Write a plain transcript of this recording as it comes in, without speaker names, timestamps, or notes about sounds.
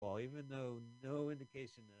even though no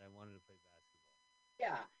indication that I wanted to play basketball.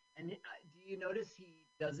 Yeah. And do you notice he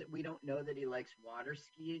doesn't? We don't know that he likes water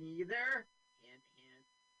skiing either. Hint, hint.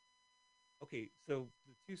 Okay, so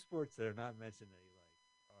the two sports that are not mentioned that you like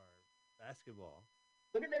are basketball.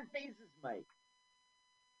 Look at their faces, Mike.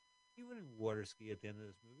 You wouldn't water ski at the end of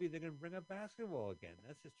this movie. They're going to bring up basketball again.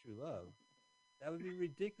 That's just true love. That would be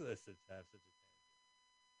ridiculous to have such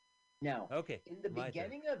a Now, tangent. Okay, in the my turn.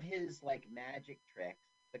 beginning of his like magic tricks,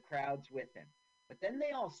 the crowd's with him. But then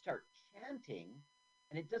they all start chanting,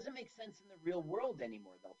 and it doesn't make sense in the real world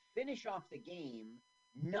anymore. They'll finish off the game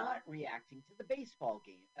not reacting to the baseball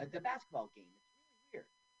game, the basketball game. It's really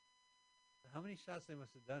weird. How many shots they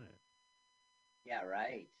must have done it? Yeah,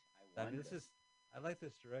 right. I I mean, wonder. I like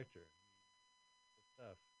this director. Good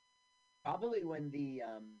stuff. Probably when the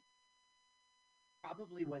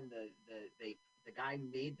guy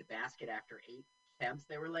made the basket after 8 attempts,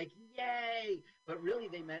 they were like, "Yay!" But really,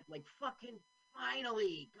 they meant like, "Fucking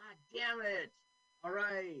finally! God damn it! All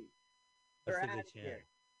right, That's we're the out good of chant. here."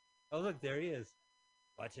 Oh, look, there he is.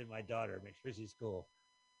 Watching my daughter. Make sure she's cool.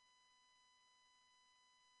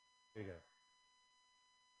 Here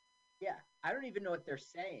Yeah, I don't even know what they're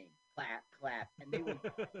saying. Clap, clap, and you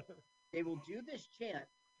go. they will do this chant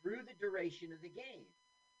through the duration of the game.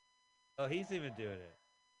 Oh, he's even doing it.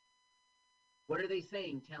 What are they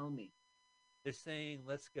saying? Tell me. They're saying,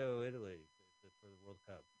 let's go Italy for the World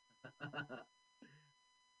Cup.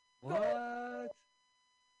 Go! What?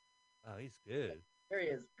 Oh, he's good. There he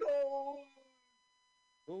is. Go!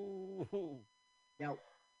 Oh, Now,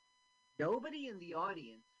 nobody in the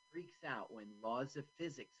audience freaks out when laws of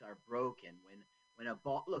physics are broken. When a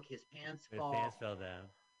ball, look, his pants his fall, pants fell down.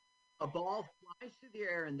 a ball flies through the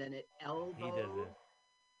air, and then it He does elbows. it.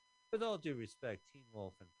 With all due respect, Teen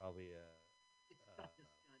Wolf and probably It's uh, such a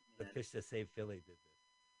stunt, the man. Fish That Saved Philly did this.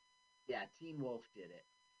 Yeah, Teen Wolf did it.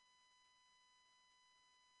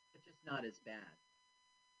 It's just not as bad.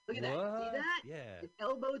 Look at that. See What? that? Yeah. It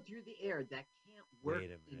elbowed through the air. That can't work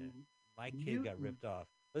Wait a in minute. My kid got Newton. ripped off.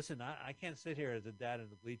 Listen, I can't sit here as a dad in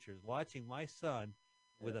the bleachers watching my son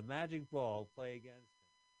Yeah. with a magic ball play against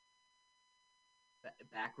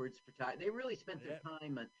Backwards for time. They really spent him. their Yep.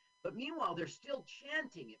 time on. But meanwhile, they're still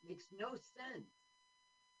chanting. It makes no sense.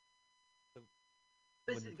 So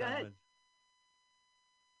when the Listen, go time ahead. went,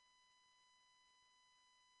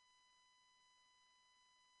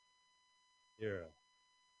 zero.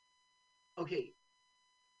 Okay.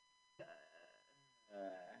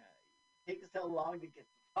 Takes so long to get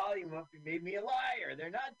the volume up. You made me a liar.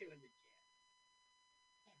 They're not doing the chant.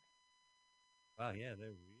 Wow, yeah,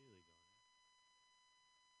 they're really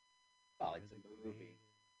going. Oh, it's a movie.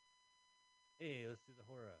 Hey, let's do the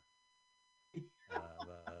horror.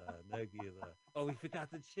 Nagila. Oh, we forgot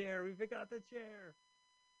the chair. We forgot the chair.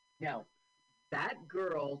 Now, that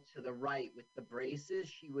girl to the right with the braces,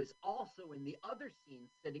 she was also in the other scene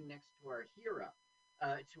sitting next to our hero,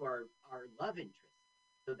 to our love interest.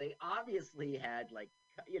 So they obviously had like,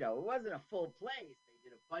 it wasn't a full place. They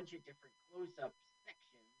did a bunch of different close-up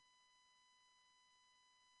sections.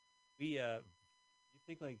 You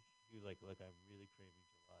think like you like, look, I'm really craving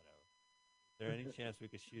gelato. Is there any chance we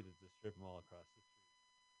could shoot at the strip mall across the street?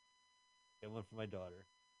 Get one for my daughter.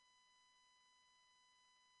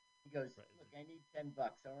 He goes, Right. "Look, I need $10.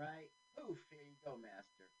 All right, poof, here you go,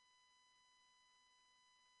 master."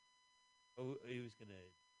 Oh, he was gonna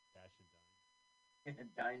dash and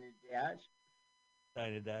Dine and dash. dine.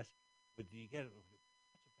 Dine and dash. But do you get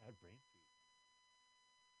such a bad brain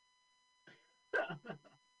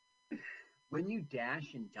When you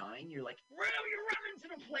dash and dine, you're like, "Well, you run into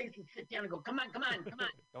the place and sit down and go, come on, come on, come on.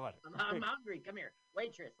 food? Come on, I'm quick, hungry. Come here,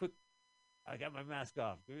 waitress." quick! I got my mask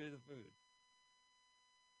off. Give me the food.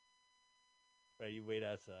 Right, you wait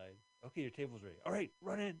outside. Okay, your table's ready. All right,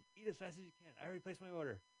 run in. Eat as fast as you can. I already placed my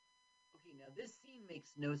order. Okay, now this scene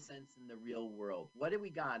makes no sense in the real world. What do we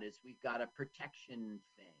got is we've got a protection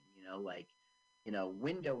thing, like,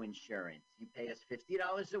 window insurance. You pay us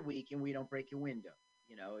 $50 a week and we don't break your window.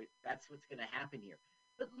 That's what's going to happen here.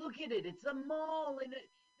 But look at it. It's a mall and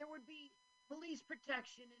there would be police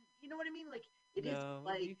protection. And you know what I mean? Like, it is No,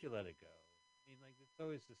 like, you can let it go. I mean, like it's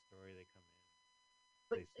always the story they come in.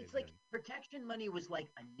 but They say it's they're like gonna. protection money was like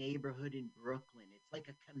a neighborhood in Brooklyn. It's like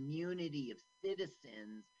a community of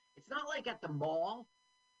citizens. It's not like at the mall,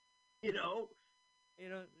 you know? You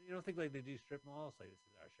don't think like they do strip malls? Like this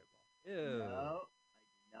is our strip mall. Ew. No,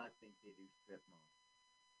 I do not think they do strip mall.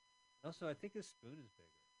 Also, I think his spoon is bigger.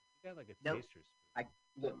 He got like a No, taster I spoon.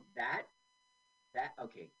 look that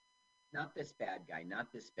okay. Not this bad guy,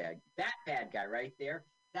 not this that bad guy right there.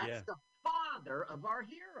 That's Yeah. the father of our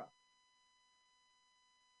hero.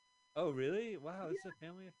 Oh, really? Wow, it's a Yeah,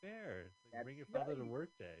 family affair. It's like that's bring your father to right. work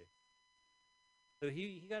day. So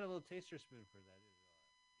he got a little taster spoon for that.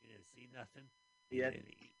 You didn't see nothing. You Yes, didn't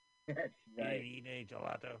eat. that's You didn't right. eat any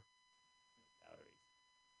gelato. Calories.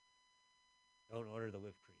 Don't order the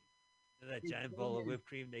whipped cream. That His giant name bowl of is whipped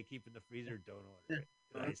cream they keep in the freezer. Don't order it.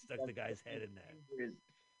 'Cause I stuck the guy's head his in there. fingers.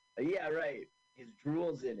 Yeah, right. His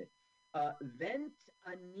drool's in it. Vent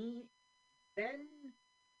Ani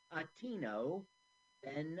Venatino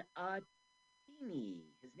Venatini.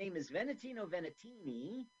 His name is Venatino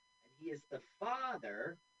Venatini, and he is the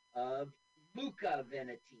father of Luca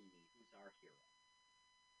Venatini, who's our hero.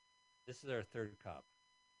 This is our third cop.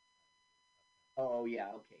 Oh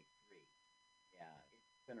yeah, okay, three. Yeah,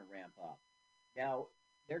 it's gonna ramp up. Now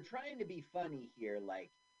they're trying to be funny here,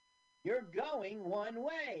 like you're going one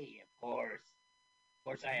way. Of course,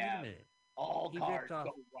 I Wait a am. minute. All He cars ripped off.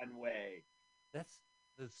 go one way. That's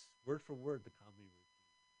word for word the comedy routine.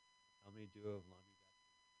 Comedy duo of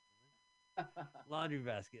Laundry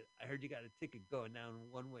Basket. I heard you got a ticket going down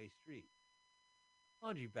one way street.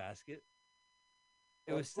 Laundry Basket.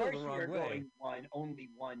 It Well, was of still the course wrong you're way. going only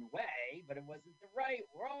one way, but it wasn't the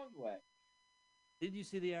wrong way. Did you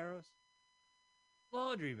see the arrows?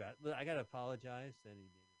 Laundry Basket. I gotta apologize to any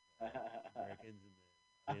Native Americans in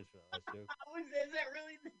the audience for the last joke. Is that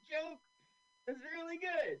really the joke? That's really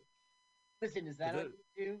good. Listen, is that on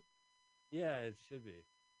The, YouTube? yeah, it should be.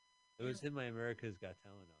 It Yeah. was in my America's Got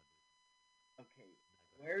Talent Okay. audition.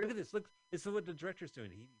 Where Look do at this. Look, this is what the director's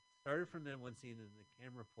doing. He started from that one scene and the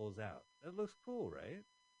camera pulls out. That looks cool, right?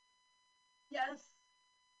 Yes,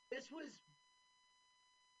 this was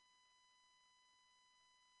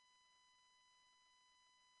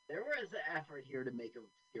there was an effort here to make a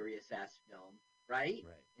serious ass film, right?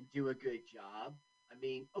 Right. And do a good job. I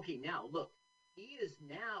mean, okay, now look, he is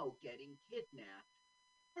now getting kidnapped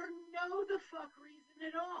for no the fuck reason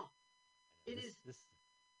at all. I It know is this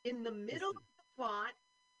in the this middle of the plot.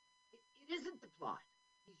 It isn't the plot.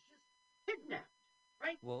 He's just kidnapped,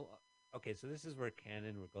 right? well, okay, so this is where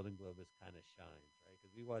Canon, where Golden Globus kind of shines, right?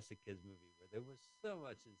 Because we watched a kids movie where there was so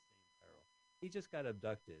much insane peril. He just got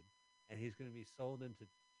abducted, and he's going to be sold into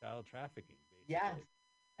child trafficking, Yes, basically.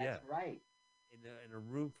 that's Yeah, right. in a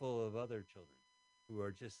room full of other children who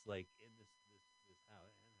are just like in this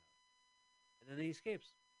house, and then he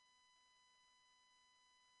escapes.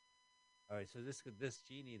 All right, so this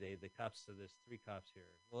genie, the cops. So there's three cops here.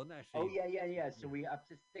 Well, Oh actually, yeah, yeah, yeah. So yeah, we up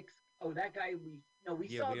to six. Oh, that guy. We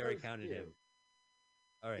yeah, saw we already those counted two. him.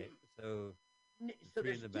 All right, so the So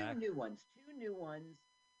three in there's the two back. new ones,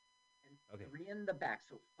 and Okay, three in the back.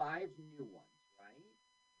 So five new ones, right?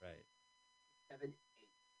 right. Seven, eight.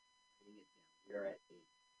 Writing it down. We are at eight.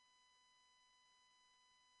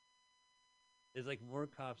 There's like more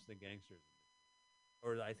cops than gangsters in this,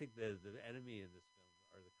 or I think the enemy in this film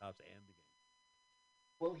are the cops and the gangsters.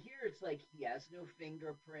 Well, here it's like he has no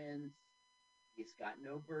fingerprints. He's got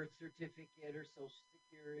no birth certificate or social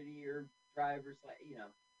security or driver's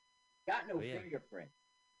license. Got no Oh yeah, fingerprints.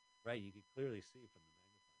 right. You can clearly see from the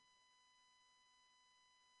magnifying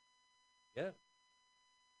glass. Yeah,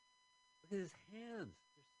 look at his hands.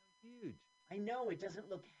 They're so huge. I know it doesn't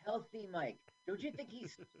look healthy, Mike. Don't you think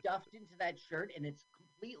he's stuffed into that shirt and it's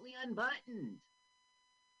completely unbuttoned?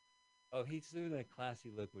 Oh, he's doing that classy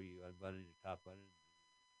look where you unbutton your top button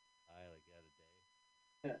and tie like you had a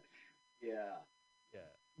day. Yeah.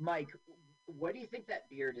 Yeah. Mike, what do you think that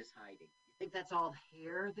beard is hiding? You think that's all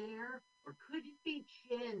hair there? Or could it be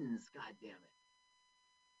chins? God damn it.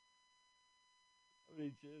 How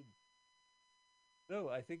many chins? No,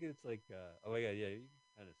 I think it's like. Oh my god, yeah, you can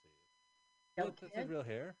kind of see it. Now, Look, that's a can't. real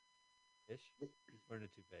hair ish. He's wearing a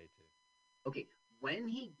toupee too. Okay, when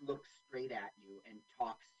he looks straight at you and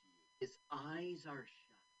talks to you, his eyes are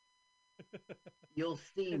shut. You'll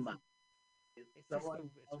see, it's Mike. It's it's so just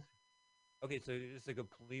it's unhealthy. okay. So it's a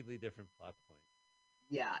completely different plot point.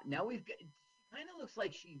 Yeah, now we've got. She kind of looks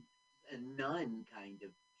like she's a nun kind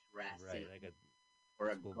of Right, dressing like a or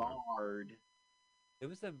a schoolmarm. guard. It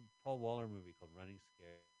was a Paul Waller movie called Running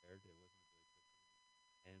Scared. It wasn't a Billy Crystal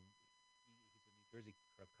movie, and he's a New Jersey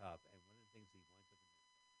cop. And one of the things he winds up in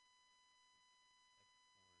this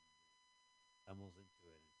stumbles into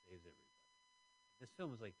it and saves everybody. And this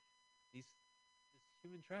film is like these this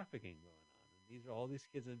human trafficking going on, and these are all these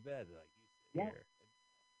kids in bed. Like you sit Yeah. here, and,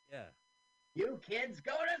 yeah, You kids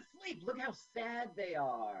go to sleep. Look how sad they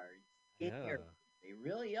are. I Scared. know. They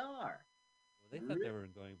really are. Well, they thought they Really? were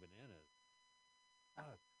going bananas.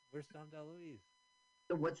 Fuck, where's Tom DeLuise?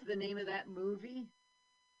 So what's the name of that movie?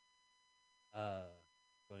 Uh,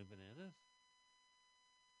 going bananas?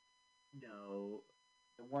 No,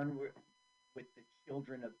 the one where with the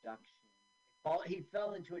children abduction. He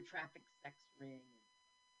fell into a traffic sex ring and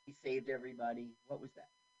he saved everybody. What was that?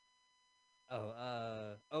 Oh,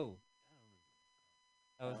 I don't remember.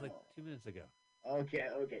 That was like Oh, 2 minutes ago. okay,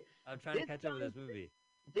 okay. I'm trying to This catch up with guy, this movie.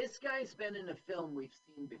 this guy's been in a film we've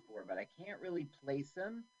seen before, but I can't really place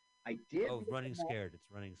him. I did Oh, look Running him up. Scared. It's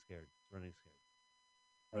Running Scared. It's Running Scared.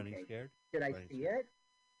 Running Okay, Scared. did I Running see Scared. it?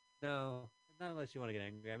 No, not unless you want to get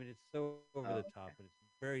angry. I mean, it's so over the Oh, top, and it's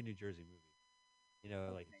a very New Jersey movie.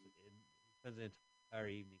 Like okay. he spends the entire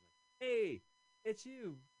evening like, "Hey, it's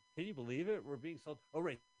you. Can you believe it? We're being sold." Oh,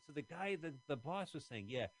 right. So the boss was saying,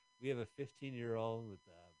 "Yeah, we have a 15-year-old with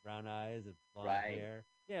brown eyes and blonde Right. hair.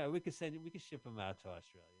 Yeah, we could ship him out to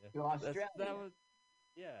Australia." To That Australia. was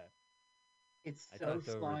yeah. It's I so talked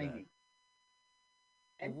over that. slimy. Well,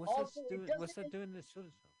 And also, What's that doing in this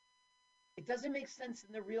children's film? it doesn't make sense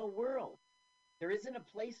in the real world. There isn't a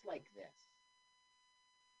place like this.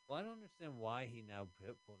 Well, I don't understand why he now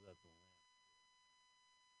pulled up the lamp.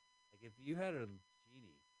 Like, if you had a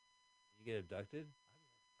genie and you get abducted, I'd be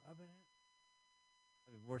like rubbing it.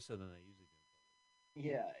 I mean, more so than I usually do.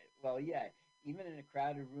 Yeah, well, yeah. Even in a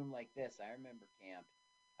crowded room like this, I remember camp.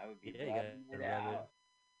 I would be Yeah, you rubbing got it to rub it. out.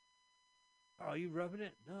 Oh, are you rubbing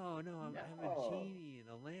it? No, no, I have a No. genie and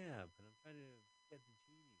a lamp, and I'm trying to get the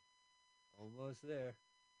genie. Almost there.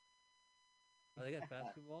 Oh, they got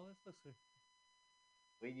basketball. This looks like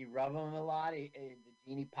When you rub them a lot, the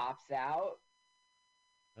genie pops out.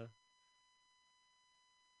 huh?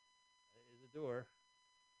 There's a door.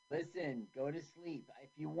 Listen, go to sleep. If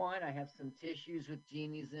you want, I have some tissues with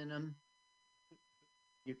genies in them.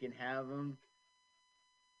 You can have them.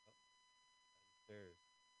 Oh, stairs.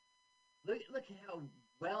 Look at how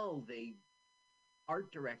well they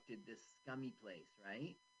art directed this scummy place,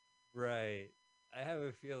 right? Right. I have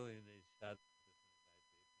a feeling they shot this in a guy's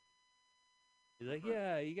basement. He's like,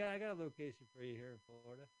 yeah, I got a location for you here in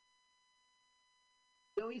Florida.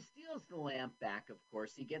 So he steals the lamp back, of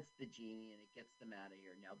course. He gets the genie and it gets them out of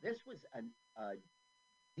here. Now, this was a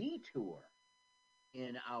detour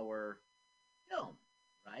in our film,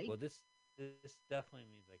 right? Well, this definitely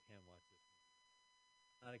means I can't watch this movie.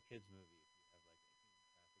 It's not a kids movie if you have like a human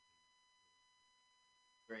trafficking.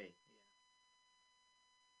 Great.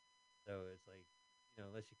 So it's like,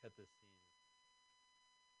 unless you cut this scene,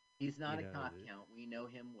 He's not a cop the, count. We know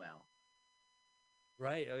him well.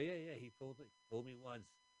 right? Oh yeah, yeah. He told me once,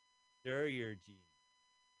 they're your gene.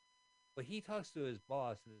 But he talks to his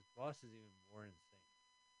boss, and his boss is even more insane.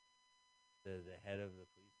 The head of the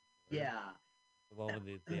police in Florida, Yeah. the one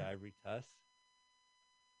with the ivory tusk.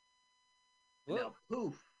 Whoop! Now,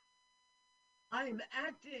 poof. I'm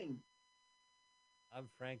acting. I'm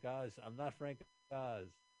Frank Oz. I'm not Frank Oz.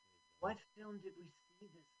 What film did we see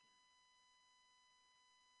this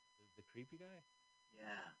The creepy guy. guy?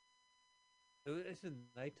 Yeah. So it's in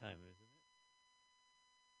nighttime, isn't it?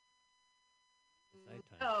 It's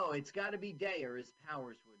nighttime. No, it's got to be day or his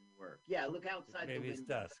powers wouldn't work. Yeah, look outside the Maybe it's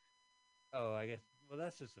window. dusk. Oh, I guess. Well,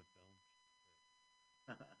 that's just a film.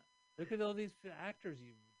 Look at all these actors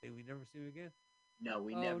we never see them again. No,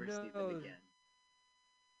 we Oh never see them no, again.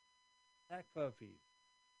 sack puppies.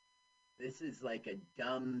 This is like a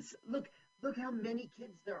dumb. Look, look how many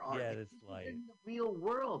kids there are. Yeah, This that's isn't light. in the real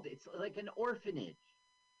world. It's like an orphanage.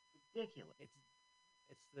 Ridiculous.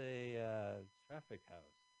 It's the traffic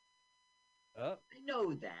house. Oh, I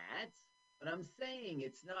know that, but I'm saying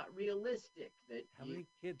it's not realistic. That how you many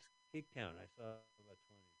kids? Kid count. I saw about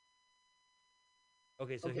 20.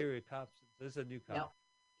 Okay, so okay here are cops. So this is a new now? cop.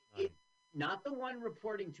 It Nine. not the one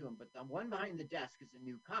reporting to him, but the one behind the desk is a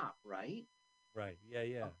new cop, right? Right. Yeah,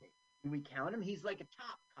 yeah. Okay. Do we count him? He's like a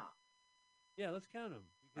top cop. Yeah, let's count him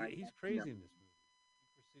All because right. he's No. crazy in this movie.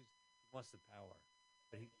 He wants the power.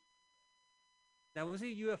 But he now was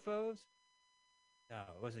it UFOs? No,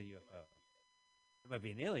 it wasn't a UFO. It might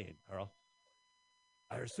be an alien, Carl.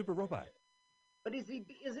 Or a super robot. But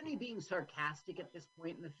isn't he being sarcastic at this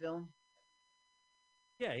point in the film?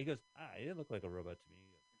 Yeah, he goes, he didn't look like a robot to me.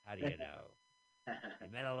 He goes, how do you know? He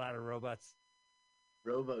met a lot of robots.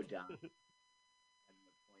 Robodon had an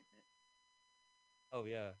appointment. Oh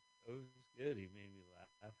yeah, it was good. He made me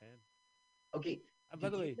laugh. And Okay, by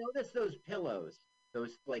did the you way, notice those pillows?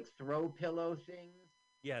 Those like throw pillow things?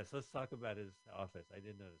 yes, let's talk about his office. I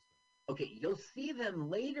did notice them. Okay, you'll see them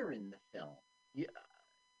later in the film. You,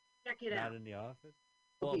 check it Not out. in the office.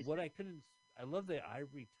 Well, Okay, what I couldn't, I love the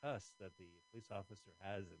ivory tusk that the police officer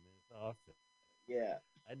has in his office. yeah,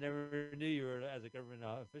 I never knew you were, as a government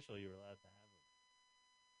official, you were allowed to have them.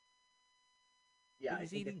 yeah, Look, I he's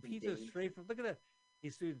think eating it's pizza endangered. straight from. Look at that.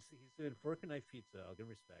 He's doing fork and knife pizza. I'll give him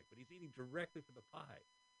respect, but he's eating directly from the pie.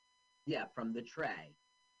 Yeah, from the tray.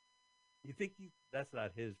 You think that's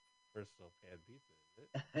not his personal pan pizza, is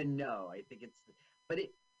it? No, I think it's, but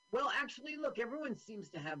it, well, actually, look, everyone seems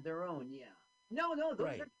to have their own. Yeah. No, no, those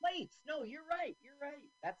Right. are plates. No, you're right. You're right.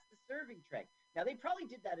 That's the serving tray. Now, they probably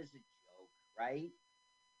did that as a joke, right?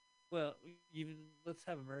 Well, even let's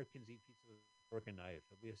have Americans eat pizza with a fork and knife.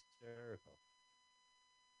 It'll be hysterical.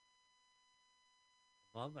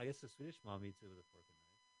 Mom, I guess the Swedish mom eats it with a fork and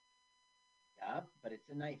knife. Yeah, but it's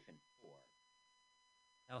a knife and fork.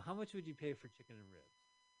 Now, how much would you pay for chicken and ribs?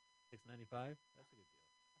 $6.95. That's a good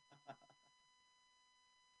deal.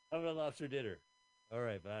 How about lobster dinner? All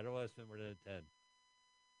right, but I don't want to spend more than 10.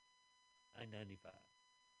 $9.95.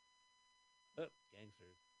 Oh,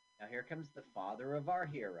 gangsters. Now, here comes the father of our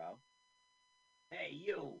hero. Hey,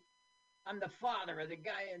 you. I'm the father of the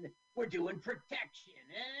guy, and we're doing protection,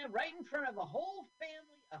 right in front of a whole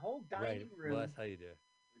family, a whole Right. dining Well, room. that's how you do it.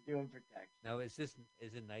 We're doing protection. Now, is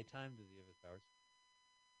it nighttime? Does he have his powers?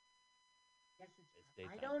 Yes, It's I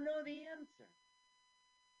daytime. don't know the answer.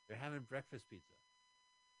 They're having breakfast pizza.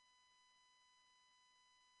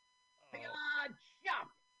 Oh, Ah,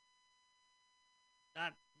 chop!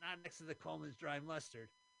 not next to the Coleman's dry mustard.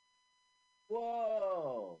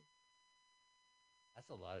 Whoa! That's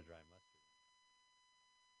a lot of dry mustard.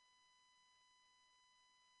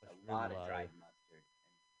 A Mushroom a lot of lot of. dried mustard.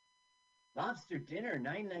 And lobster dinner,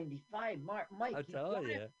 $9.95. Mike, I'm you telling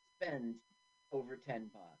gotta you. spend over $10.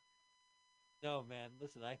 No, man.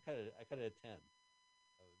 Listen, I cut it at 10.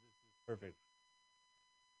 Oh, this is perfect.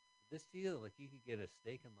 This deal, like you could get a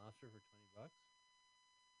steak and lobster for $20.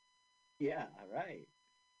 Yeah, all right.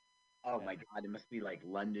 Oh Yeah. my God, it must be like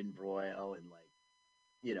London broil and like,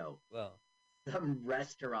 you know, Well, some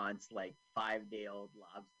restaurants like 5 Day Old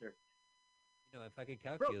Lobster. if I could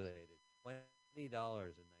Bro, calculate it,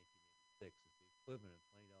 $20 in 1986 is the equivalent of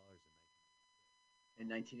 $20 in 1986. in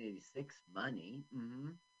 1986, money.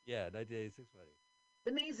 Yeah, 1986 money. It's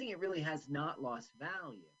amazing it really has not lost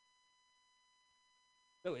value.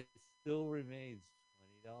 No, it still remains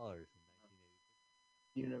 $20 in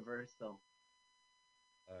 1986. Universal.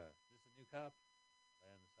 Is this a new cop? Right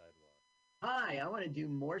on the sidewalk. Hi, I want to do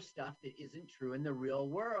more stuff that isn't true in the real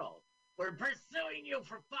world. We're pursuing you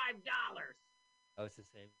for $5. Oh, it's the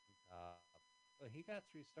same cop. Oh, he got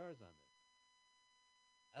 3 stars on this.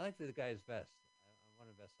 I like the guy's vest. I want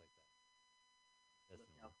a vest like that. Look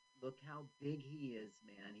Destiny. how look how big he is,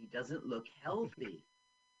 man. He doesn't look healthy.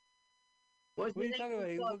 What's What are his you talking name? about?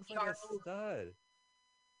 He What's up, looks like a Charles? stud.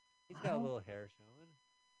 He's got a Wow, little hair showing,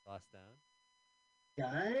 tossed down.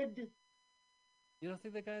 stud. You don't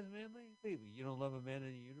think that guy's manly? You don't love a man in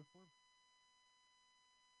a uniform?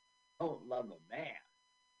 Don't love a man.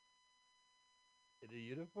 In a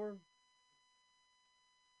uniform?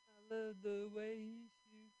 I love the way he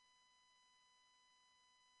shoots.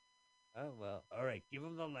 Oh well. All right, give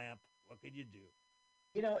him the lamp. What can you do?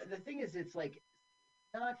 The thing is, it's like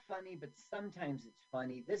not funny, but sometimes it's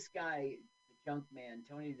funny. This guy, the junk man,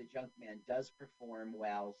 Tony the junk man, does perform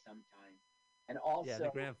well sometimes. And Yeah, also,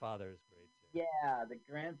 the grandfather is great too. yeah, the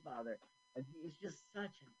grandfather. And he's just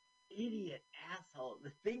such an idiot asshole.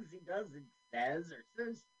 The things he does and says are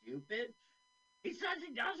so stupid. He says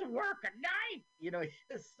he doesn't work at night. He's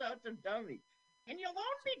just such a dummy. And you loan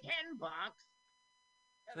So, me $10.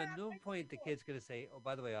 so at no point the kid's gonna say, "Oh,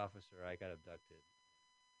 by the way, officer, I got abducted,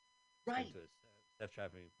 sent Right. to a sex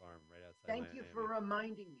trafficking farm right outside Thank you for Miami."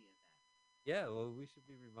 reminding me of that. Yeah, well, we should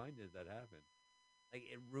be reminded that happened. Like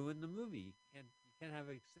it ruined the movie. You can't have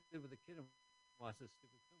a sit with a kid and watch this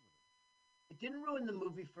stupid film with him. It didn't ruin the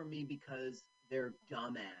movie for me because they're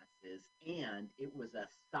dumbasses and it was a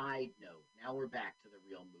side note. Now we're back to the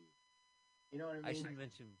real movie. You know what I I mean? should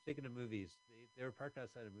mention, speaking of movies, they were parked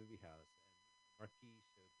outside a movie house, and Marquis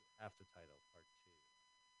showed half the title, Part Two.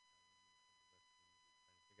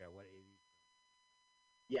 Trying to figure out what '80s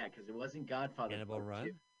Yeah, because it wasn't film. Godfather Cannibal Part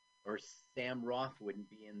 2, Run. or Sam Roth wouldn't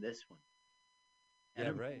be in this one. Yeah,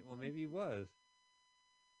 Cannibal right. Well, Run, maybe he was.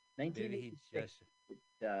 Maybe he 1986 just. with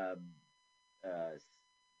uh,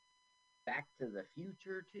 Back to the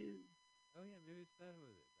Future 2. Oh yeah, maybe it's that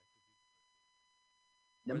was it. Back to the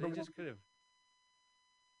Future Part 2. Or Number they one. just could have.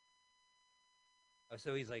 Oh,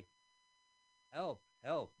 so he's like, help,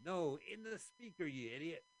 help! No, in the speaker, you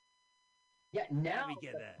idiot! Yeah, Let now me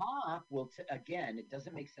get the that. cop will, again, it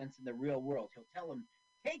doesn't make sense in the real world. He'll tell him,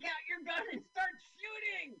 take out your gun and start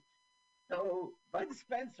shooting. So Bud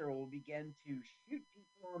Spencer will begin to shoot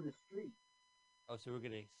people on the street. Oh, so we're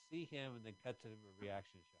gonna see him and then cut to a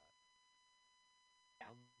reaction shot. Yeah.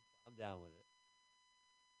 I'm down with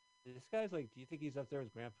it. This guy's like, do you think he's up there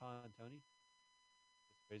with Grandpa and Tony?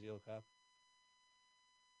 This crazy old cop.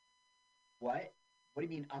 What? What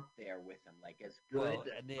do you mean up there with him? Like as good Well, as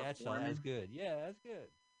and the actual as performance? good. Yeah, that's good.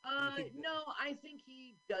 Do you think that No, I think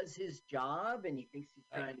he does his job and he thinks he's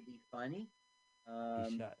uh, trying to be funny. he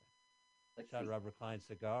Um, let's shot see. Robert Klein's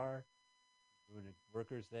cigar, ruined a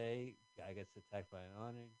worker's day, guy gets attacked by an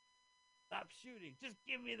awning. Stop shooting! Just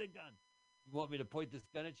give me the gun. You want me to point this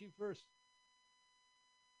gun at you first?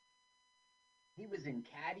 He was in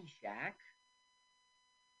Caddyshack.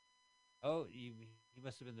 Oh, he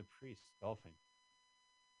must have been the priest golfing.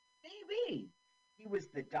 Maybe. He was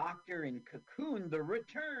the doctor in Cocoon, The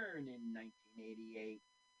Return in 1988.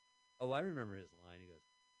 Oh, I remember his line. He goes,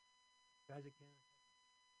 "Guys, again."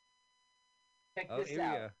 Check Oh, this here we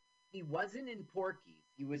out. go. He wasn't in Porky's.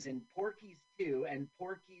 He was in Porky's 2 and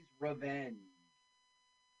Porky's Revenge.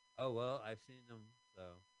 Oh well, I've seen them. So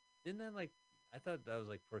didn't that like? I thought that was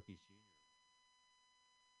like Porky Junior.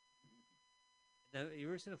 Now, you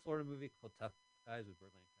ever seen a Florida movie called Tough Guys with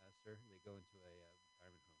Burt Lancaster? They go into a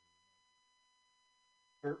retirement home.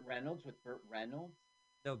 Burt Reynolds with Burt Reynolds.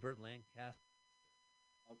 No, Burt Lancaster.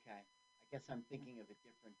 Okay. I guess I'm thinking of a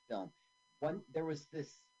different film. One there was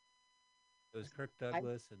this It was was Kirk I,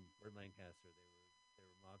 Douglas and Burt Lancaster. They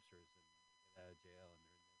were mobsters and they get out of jail and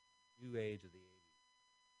they're in the new age of the '80s.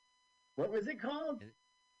 what was it called? And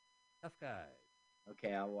Tough Guys.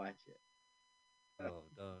 Okay, I'll watch it. Oh,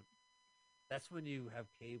 don't. That's when you have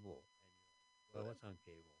cable and you're like, well, what's on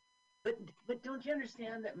cable? But don't you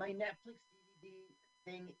understand that my Netflix DVD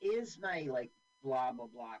thing is my like blah blah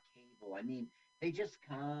blah cable? I mean, they just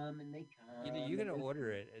come and they You know, come you're and gonna they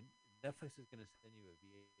order it, and Netflix is gonna send you a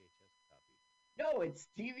VHS copy. no, it's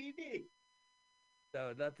DVD.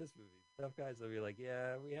 No, not this movie. Tough Guys will be like,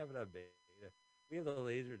 yeah, we have it on beta. We have the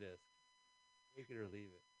laser disc. Take it or leave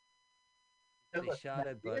it. So They look, shot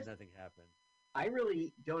now it, but this nothing happened. I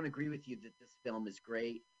really don't agree with you that this film is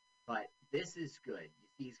great, but this is good. You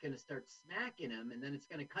see, he's going to start smacking him, and then it's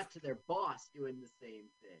going to cut to their boss doing the same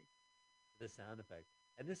thing. The sound effect,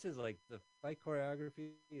 and this is like the fight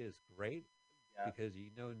choreography is great Yeah. because you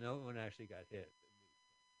know no one actually got hit.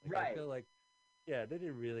 Like I Right. feel like, yeah, they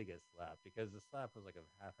didn't really get slapped because the slap was like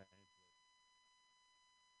a half an inch.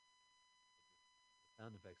 The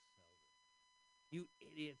sound effects sells it. You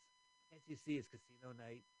idiots! Can't you see it's casino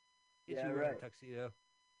night? Can't Yeah, you wear a right. tuxedo?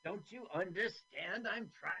 Don't you understand? I'm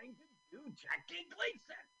trying to do Jackie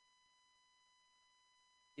Gleason.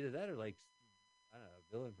 Either that or like I don't know,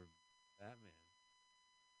 a villain from Batman.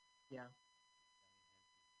 Yeah.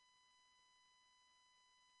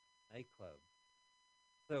 Nightclub.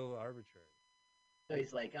 So arbitrary. So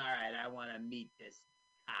he's like, all right, I want to meet this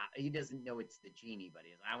cop. He doesn't know it's the genie, but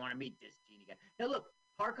he's like, I want to meet this genie guy. Now, look,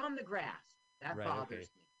 park on the grass. That Right, okay. bothers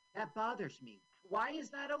me. That bothers me. Why is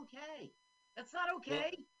that okay? That's not Well,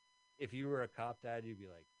 okay. if you were a cop dad, you'd be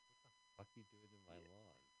like, what the fuck are you doing in my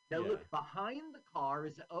lawn? Now Yeah. look, behind the car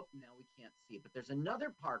is oh now we can't see it, but there's another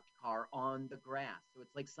parked car on the grass. So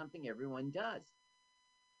it's like something everyone does.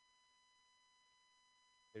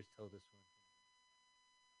 Here's told this one.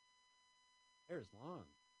 Hair is long.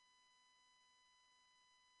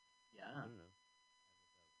 I Yeah. don't know.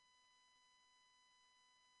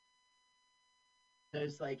 So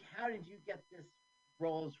it's like, how did you get this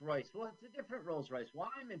Rolls Royce? Well, it's a different Rolls Royce. Why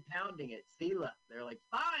I'm impounding it? See, look, they're like,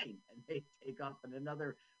 fine. And they take off in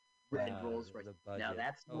another red Rolls Royce. The Now budget.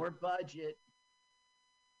 that's Oh, more budget.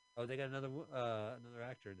 oh, they got another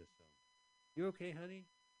actor in this film. You okay, honey?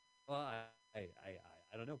 Well, I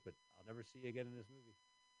don't know, but I'll never see you again in this movie.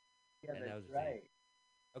 Yeah, And that that's was the scene. right.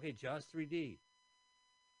 Okay, Jaws 3D.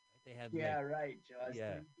 They had Yeah, like, right. Just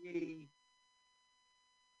yeah, 3D.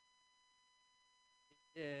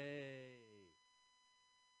 yay!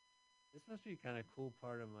 This must be kind of cool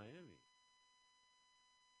part of Miami.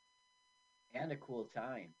 And a cool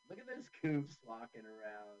time. Look at those coofs walking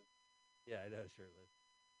around. Yeah, I know, shirtless.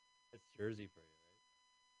 That's Jersey for you,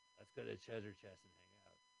 right? Let's go to Treasure Chest and hang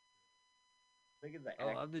out. Look at the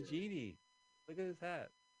Oh, I'm the actor. genie. Look at his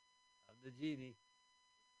hat. I'm the genie.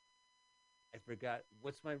 I forgot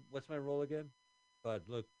what's my role again? Bud,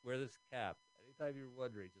 look, wear this cap. Anytime you're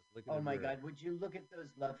wondering, just look in Oh the my mirror. God! Would you look at those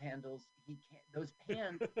love handles? He can't. Those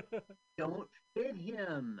pants don't fit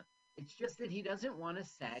him. It's just that he doesn't want a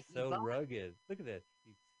He's saggy so butt. rugged. Look at that.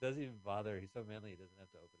 He doesn't even bother. He's so manly. He doesn't have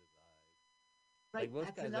to open his eyes. Right. Like most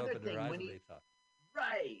That's guys another open their thing. eyes When when he they talk.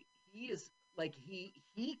 right, he is like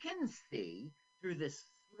he can see through this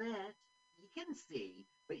slit. He can see,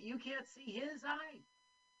 but you can't see his eyes.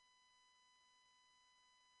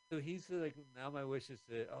 So he's like, now my wish is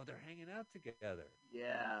to. Oh, they're hanging out together.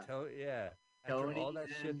 Yeah, Yeah. After all Tony that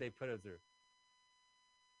shit and they put up through.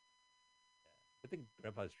 Yeah. I think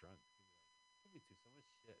Grandpa's drunk. He'd be like, so much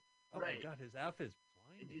shit. Oh my right. god, his outfit's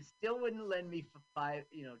And blinding. you still wouldn't lend me for five,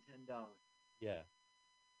 $10. Yeah.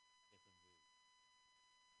 Get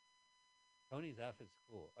some booze. Tony's outfit's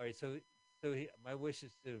cool. All right, so my wish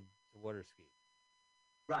is to water ski.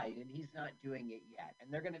 Right, and he's not doing it yet.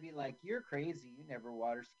 And they're going to be like, "You're crazy. You never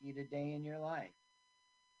water skied a day in your life."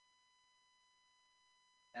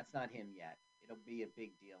 That's not him yet. It'll be a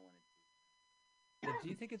big deal when it's. So do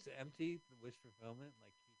you think it's empty the wish fulfillment?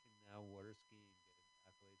 Like he can now water ski and get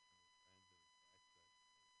accolades from his friends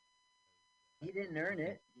and He didn't respect, earn but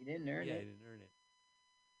it. He didn't earn yeah, he it. didn't earn it.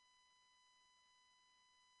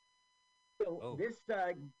 So Oh, this,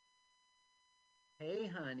 hey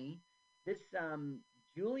honey, this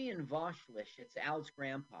Julian Voshlish, it's Al's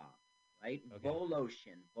grandpa, right? okay.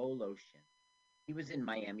 Voloshin. He was in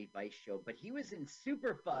Miami Vice show, but he was in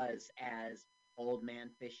Super Fuzz as old man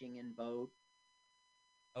fishing in boat.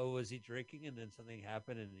 Oh, was he drinking and then something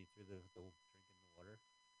happened and he threw the drink in the water?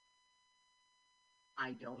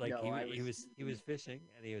 I don't Like know. I he was he thinking was fishing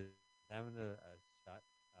and he was having a shot,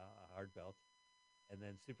 a hard belt, and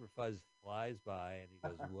then Super Fuzz flies by and he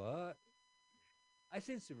goes, "What?" I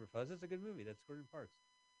seen Super Fuzz. That's a good movie. That's Gordon Parks.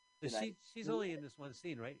 So did I she's see only in it? this one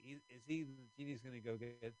scene, right? Is he the genie's going to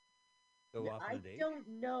go off on I a date? don't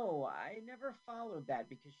know. I never followed that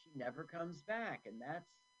because she never comes back, and that's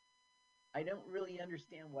I don't really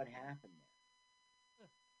understand what happened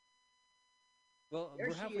Well, there. There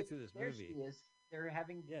we're she halfway is. through this There she movie. is. They're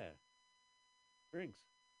having. Yeah, drinks,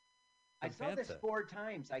 I some saw this Fanta. 4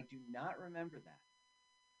 times. I do not remember that.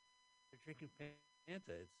 They're drinking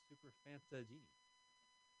Fanta. It's super Fanta genie.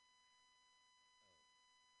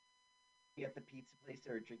 At the pizza place,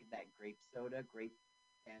 they were drinking that grape soda, grape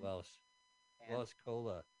and Welsh, and Welsh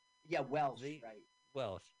cola. yeah, Welsh, The right?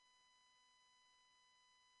 Welsh.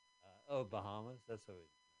 Oh, Bahamas. That's always.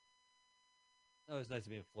 Oh, it's nice to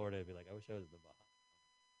be in Florida. I'd be like, I wish I was in the Bahamas.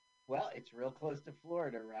 Well, it's real close to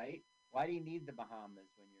Florida, right? Why do you need the Bahamas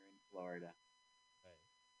when you're in Florida? Right.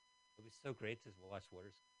 It'd be so great to watch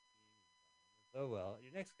water skiing in the Bahamas. Oh well,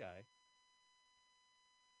 your next guy.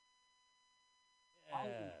 I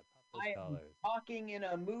Yeah, pop those I am collars. talking in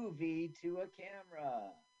a movie to a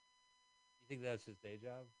camera. You think that's his day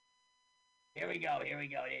job? Here we go. Here we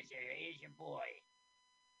go. Here's your boy.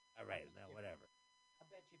 All I'll right, bet now you, whatever. I'll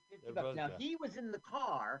bet you 50 They're bucks. both Now, done. he was in the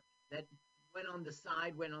car that went on the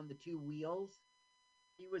side, went on the two wheels.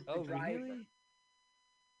 He was the Oh, driver. really?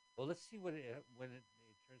 Well, let's see it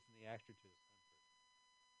turns from the actor to the stunt person.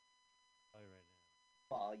 Tell you right now.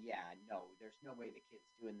 Well, yeah, no, there's no way the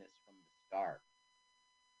kid's doing this from the start.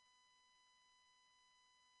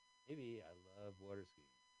 Maybe I love water skiing.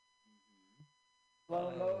 Mm-hmm.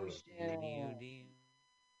 Slow Oh, motion.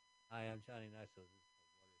 hi, I'm Johnny Knoxville. This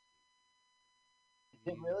is called water Is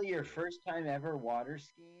it skiing. really your first time ever water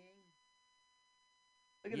skiing?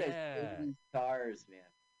 Look at those Yeah, 80s cars,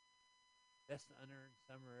 man. best unearned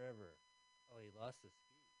summer ever. Oh, he lost the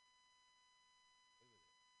skis. Look at it.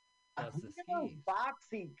 Lost the Look at those skis.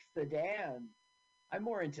 boxy sedans. I'm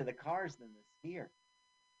more into the cars than the skier.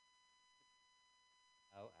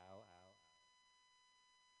 Ow, ow, ow, ow.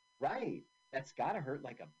 Right. That's got to hurt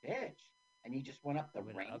like a bitch. And you just went up He the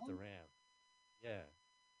went ramp? up the ramp. Yeah.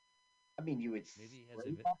 I mean, you would Maybe he has a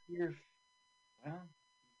scrape up your. Well,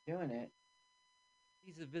 he's doing it.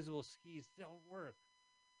 these invisible skis don't work.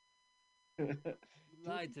 Do You you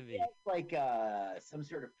lied think to he me. has like some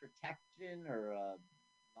sort of protection or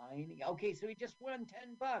lining? Okay, so he just won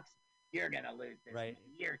 10 bucks. You're going to lose this Right.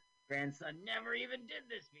 money. Your grandson never even did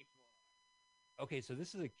this before. Okay, so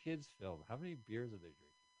this is a kids' film. How many beers are they drinking?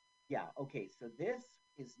 Yeah, okay, so this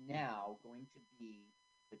is now going to be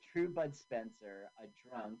the true Bud Spencer, a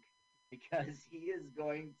drunk, because he is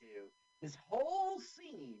going to. This whole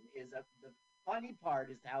scene is the funny part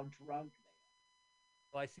is how drunk they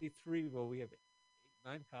Well, I see three. Well, we have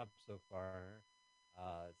nine cops so far,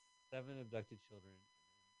 seven abducted children,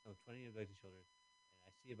 no, 20 abducted children, and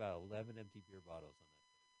I see about 11 empty beer bottles on are.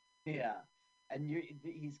 Yeah, and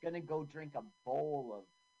he's going to go drink a bowl of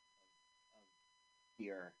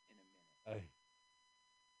beer in a minute. that table.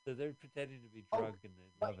 So they're pretending to be Oh, drunk and they're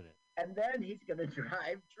right. loving it. And then he's going to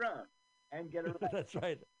drive drunk and get arrested. That's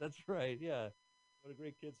right. That's right. Yeah. What a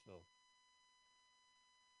great kids' film.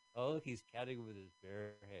 Oh, look, he's counting with his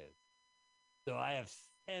bare hands. So I have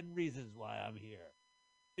 10 reasons why I'm here.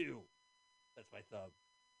 Two. That's my thumb.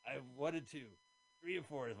 I have one and two. Three and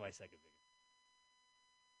four is my second biggest.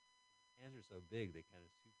 Hands are so big, they kind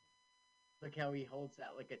of soup me. Look how he holds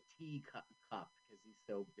that like a cup because he's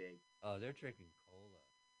so big. Oh, they're drinking cola.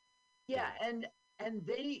 Yeah, Cola. and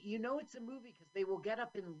they, it's a movie because they will get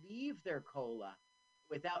up and leave their cola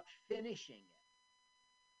without finishing it.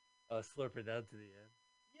 Oh, slurp it down to the end.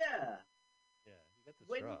 Yeah, Yeah, you got the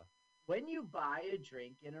when straw. when you buy a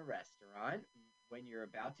drink in a restaurant, when you're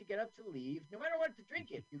about to get up to leave, no matter what to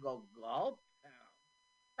drink it, you go gulp,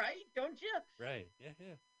 right? Don't you? Right. Yeah,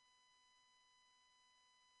 yeah.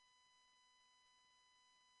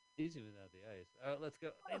 Easy without the ice. Let's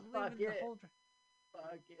go. They Oh, leave fuck in the it. whole.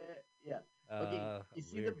 Fuck it. Yeah. Okay, you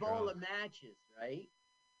see the We're bowl drunk. of matches, right?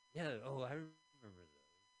 Yeah. Oh, I remember those.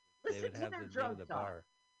 They Listen would to have their the name of drunk the talk. bar.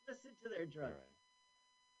 Listen to their All drunk right.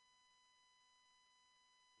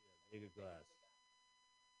 Yeah, take a glass.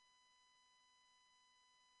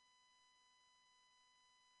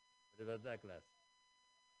 What about that glass?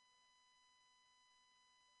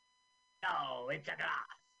 talk. No, it's a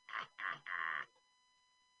glass.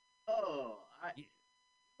 Oh, Y-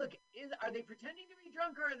 look, are they pretending to be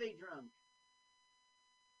drunk or are they drunk?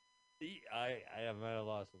 I am at a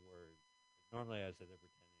loss of words. Normally, I said they're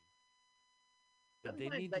pretending, but they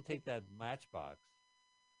Sometimes need to take that matchbox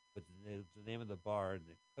with the name of the bar and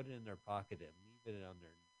they put it in their pocket and leave it on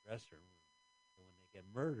their dresser room. So when they get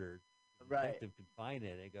murdered, the right. detective can find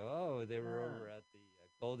it and go, "Oh, they were Ah, over at the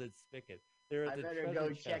Golden Spigot. They're at I the better treasure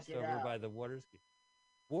go check chest it over out. by the water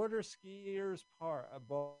skiers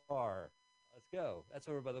bar. Let's go. That's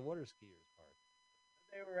over by the water skiers park.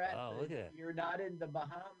 They were at Oh, the. look at it. You're not in the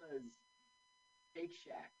Bahamas Shake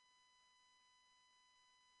Shack.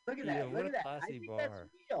 Look at Yeah, that. what Look a at that. I classy think that's bar.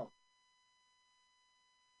 real.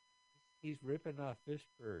 He's ripping off fish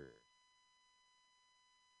burgers.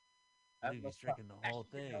 I I'm believe a he's drinking the whole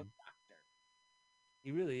professional thing. doctor.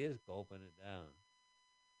 He really is gulping it down.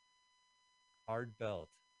 Hard belt.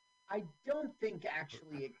 I don't think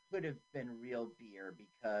actually it could have been real beer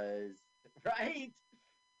because, right?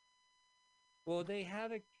 Well, they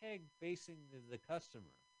had a keg facing the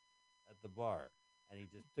customer at the bar, and he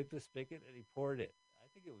just took the spigot and he poured it. I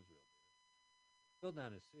think it was real beer. Spilled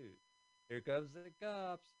down his suit. Here comes the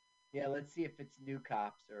cops. Yeah, let's see if it's new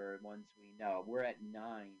cops or ones we know. We're at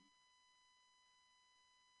 9.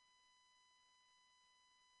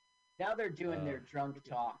 Now they're doing their drunk Okay.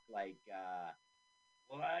 talk like,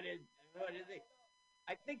 what is, what is it?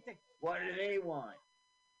 I think that, what do they want?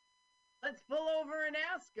 Let's pull over and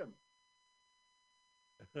ask them.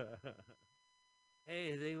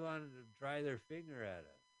 Hey, they wanted to dry their finger at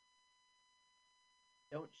us.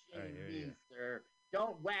 Don't All right, shame here you me, sir.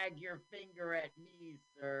 Don't wag your finger at me,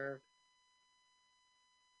 sir.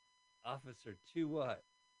 go. Officer, to what?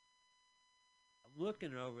 I'm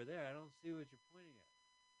looking over there. I don't see what you're pointing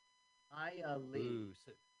Hiya, at. Lee. Ooh,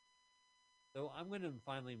 so I'm going to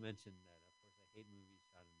finally mention that, of course, I hate movies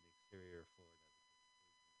shot in the exterior of Florida.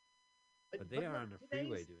 But they But are look, on the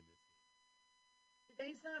freeway doing this.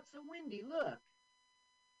 today's not so windy. Look.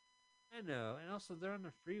 I know, and also they're on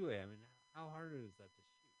the freeway. I mean, how hard is that to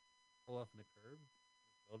shoot? Pull off in the curb,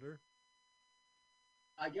 shoulder.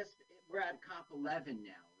 I guess we're at cop 11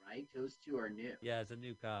 now, right? Those two are new. Yeah, it's a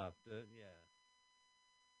new cop. Yeah.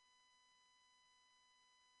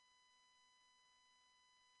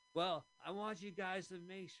 Well, I want you guys to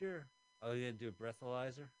make sure. Oh, you gonna do a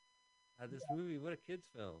breathalyzer? This movie, what a kids'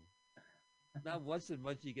 film. Not once did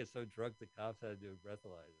Munchie get so drunk the cops had to do a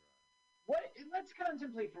breathalyzer on him. What? Let's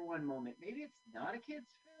contemplate for one moment. Maybe it's not a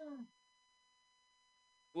kid's film.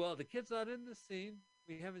 Well, the kid's not in the scene.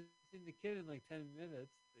 We haven't seen the kid in like 10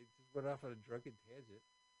 minutes. They just went off on a drunken tangent.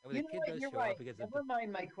 And when You the know kid what? does You're show right. up, he gets a Never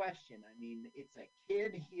mind my question. I mean, it's a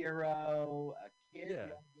kid hero, a kid yeah.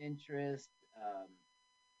 love interest,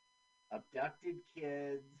 abducted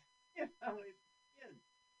kids. You know, it's kids.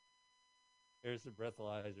 Here's the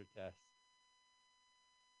breathalyzer test.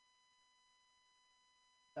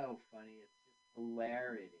 So funny. It's just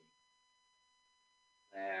hilarity.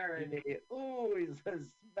 Hilarity. Ooh, it's a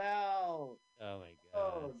smell. Oh my god!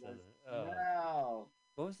 Oh, So the oh, smell.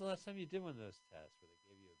 when was the last time you did one of those tests where they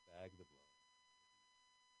gave you a bag to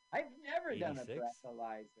blow? I've never done a 86.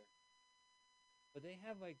 breathalyzer. But they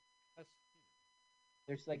have like us.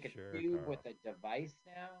 There's like a Sure, tube with Carl. a device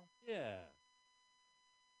now. Yeah.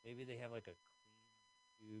 Maybe they have like a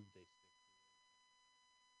clean tube they stick to.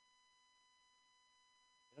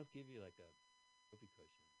 They don't give you like a whoopee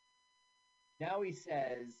cushion. Now he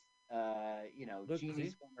says, Look,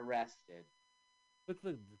 Jeannie's see, been arrested. look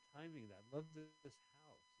the timing. I love this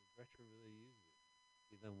house. The director really used it.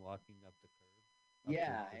 See them walking up the curb, up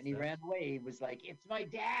Yeah, the and he ran steps. away. He was like, "It's my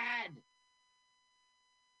dad."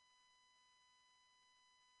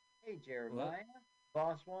 Hey, Well, Jeremiah,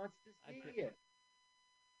 boss wants to I see pay, you.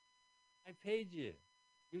 I paid you.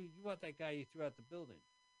 You want that guy you threw out the building?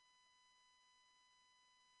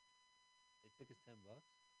 They took his $10.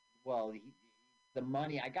 Well, the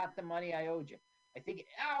money. I got the money I owed you. I think.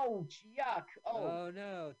 Ouch! Yuck! Oh, Oh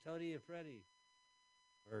no, Tony and Freddie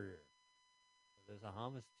murder. So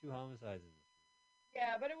there's two homicides in this.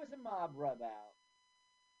 yeah, but it was a mob rub out.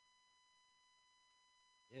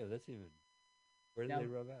 Yeah, that's even. Where do Now they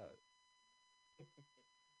rub out?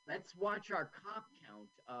 let's watch our cop count.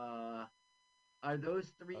 Are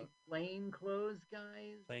those Oh, three plainclothes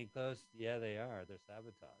guys? plain clothes? Yeah, they are. They're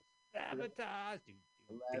sabotage. Sabotage. Ding,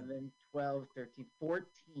 ding, ding. 11, 12, 13,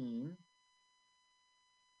 14.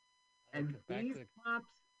 And Come back these to the.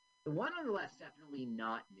 cops, the one on the left definitely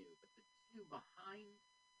not new, but the two behind,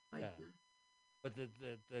 my Yeah, God. but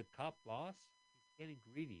the cop boss, he's getting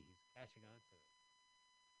greedy. He's catching on to it.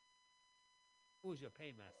 Who's your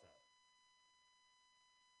paymaster?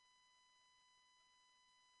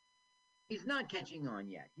 He's not catching on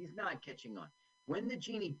yet. He's not catching on. When the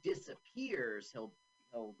genie disappears, he'll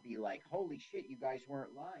be like, "Holy shit, you guys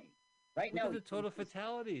weren't lying." Right Look now, at he the thinks total this.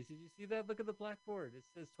 fatalities. Did you see that? Look at the blackboard. It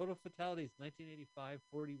says total fatalities 1985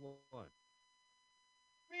 41.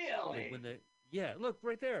 Like when Really? the yeah, look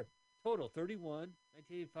right there. Total 31,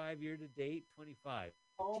 1985 year to date 25.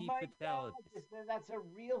 Oh T my God! fatalities. That's a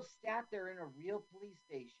real stat. They're in a real police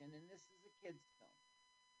station, and this is a kids'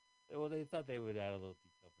 film. Well, they thought they would add a little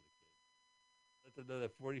detail for the kids. Let them know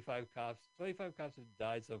that 45 cops, 25 cops have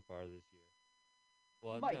died so far this year.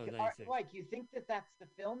 Well, Mike, no, 96. Mike, you think that that's the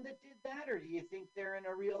film that did that, or do you think they're in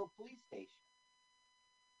a real police station?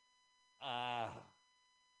 Ah,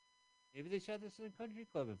 maybe they shot this in a country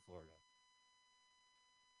club in Florida,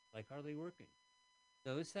 like hardly working.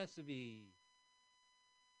 No, this has to be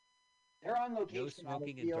They're on no location at a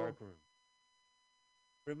smoking in real. dark room,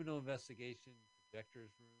 criminal investigation, projectors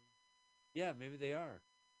room. Yeah, maybe they are.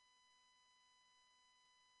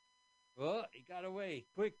 Oh, he got away.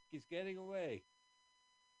 Quick, he's getting away.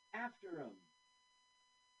 After them.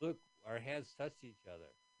 Look, our hands touched each other.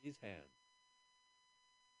 These hands.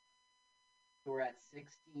 So we're at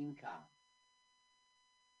 16 cops.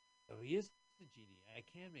 So he is the genie. I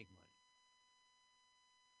can make money.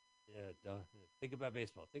 Yeah, don't think about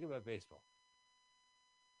baseball. Think about baseball.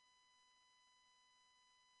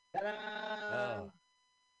 Ta-da! Oh,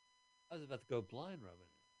 I was about to go blind rubbing it.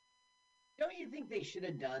 Don't you think they should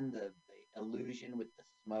have done the illusion with the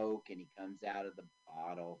smoke and he comes out of the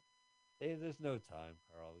bottle? Hey, there's no time,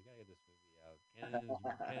 Carl. We gotta get this movie out.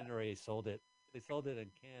 Canon already sold it. They sold it in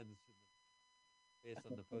cans based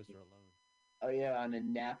on the poster alone. Oh yeah, on a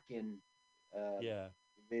napkin. Uh, Yeah.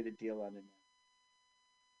 made a deal on a napkin.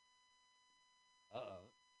 Uh-oh.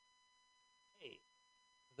 Hey.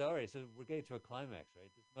 So, all right, so we're getting to a climax,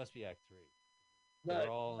 right? This must be Act 3. They're Look,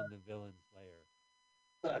 all in the villain's lair.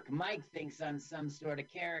 look, Mike thinks I'm some sort of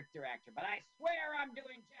character actor, but I swear I'm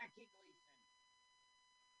doing Jackie Gleason.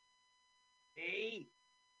 See?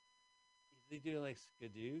 Is he doing like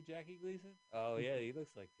Skidoo, Jackie Gleason? Oh, yeah, he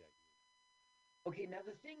looks like Jackie. Okay, now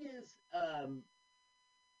the thing is,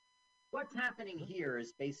 what's happening here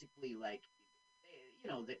is basically like, you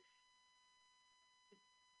know,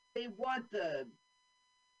 they want the.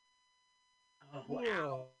 Oh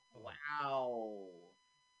wow, Whoa. wow.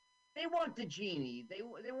 They want the genie. They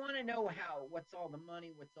want to know how. What's all the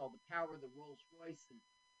money? What's all the power? The Rolls Royce,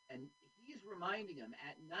 and he's reminding them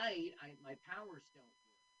at night. My powers don't work.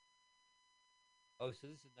 Oh, so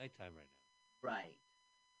this is nighttime right Right.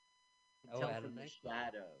 You can now. Oh, tell at a from the nightclub.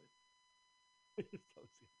 shadows. So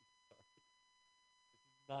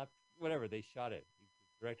not whatever. They shot it. The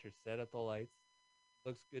director set up the lights.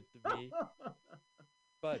 Looks good to me.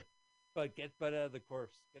 But get Bud out of the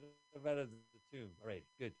corpse. Get him out of the tomb. All right,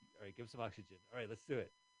 good. All right, give him some oxygen. All right, let's do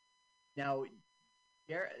it. Now,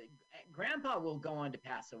 Grandpa will go on to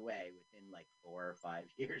pass away within like 4 or 5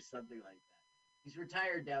 years, something like that. He's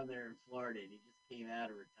retired down there in Florida, and he just came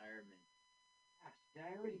out of retirement. Gosh, did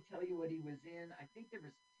I already tell you what he was in? I think there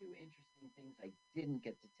was two interesting things I didn't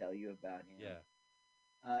get to tell you about him.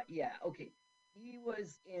 Yeah. Yeah, okay. He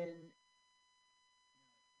was in.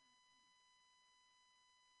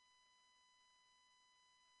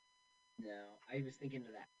 No, I was thinking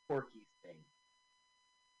of that Porky's thing.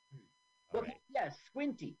 All Look, right. yeah,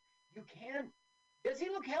 Squinty. You can't. Does he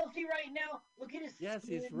look healthy right now? Look at his Yes,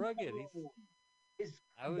 he's skin rugged. tone. His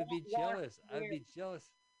I would be black jealous. I would hair. be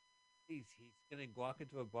jealous. He's gonna walk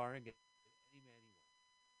into a bar and get any man he wants.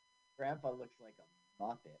 Grandpa looks like a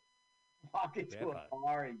muppet. Walk into a Grandpa,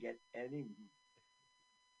 bar and get any.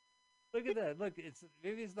 look at that. Look, it's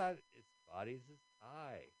maybe it's not its body, it's his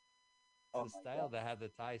tie. Oh It's the my style god! to have the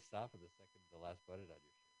tie stop at the second, the last button on your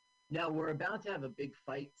shirt. Now we're about to have a big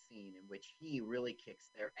fight scene in which he really kicks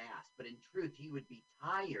their ass, but in truth, he would be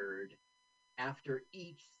tired after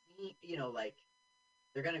each scene. You know, like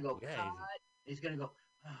they're gonna go Yeah, cut. He's gonna go.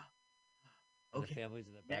 "Ah, and the okay, family's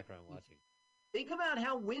in the next background scene." watching. Think about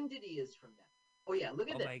how winded he is from that. Oh yeah, look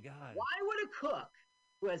at Oh this. my god. Why would a cook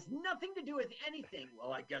who has nothing to do with anything?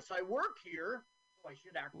 Well, I guess I work here, Oh, I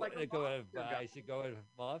should act like a monster guy. I should go and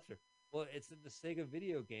monster. Well, it's in the Sega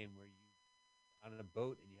video game where you on a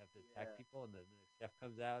boat and you have to attack Yeah. people, and the chef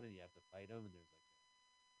comes out and you have to fight him, and there's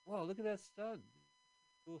like, whoa, look at that stunt.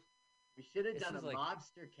 Cool. We should have This done a is like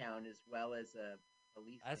mobster count as well as a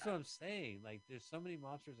police that's guy. what I'm saying. Like, there's so many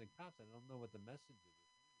monsters and cops. I don't know what the message is.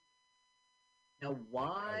 Now, Like, oh,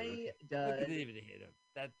 why look at does it even hit him.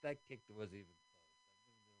 That kick wasn't even close. I'm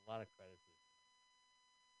giving a lot of credit for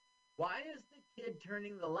why is the kid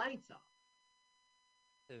turning the lights off?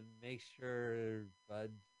 to make sure Bud.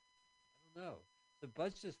 I don't know. So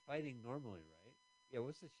Bud's just fighting normally, right? Yeah.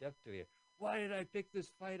 What's the chef doing? Why did I pick this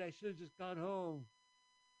fight? I should have just gone home.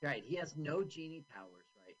 Right, he has no genie powers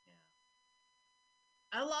right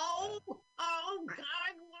now. Uh, Hello? Oh God,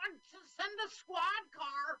 I want to send a squad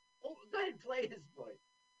car. Oh, go ahead, play his voice.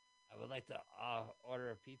 I would like to order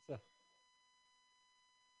a pizza.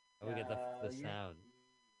 And we get the You're. sound.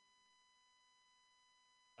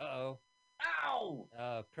 Uh-oh. Ow!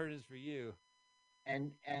 Curtains for you.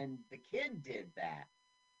 And the kid did that.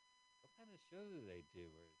 What kind of show do they do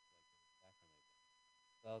where it's like in the background like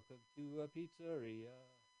welcome to a pizzeria.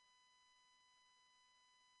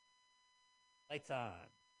 Lights on.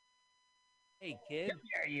 Hey kid. Come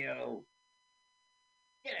here, you.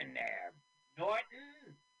 Get in there,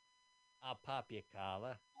 Norton. I'll pop your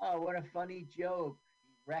collar. Oh, what a funny joke. He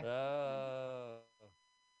wrecked. Oh.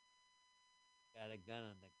 Got a gun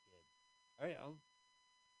on the kid. Alright,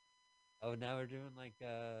 oh now we're doing like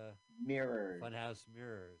Mirrors. Funhouse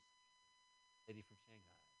Mirrors. Lady from Shanghai.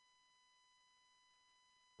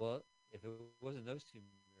 Well, if it wasn't those two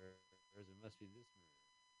mirrors, it must be this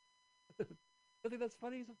mirror. I think that's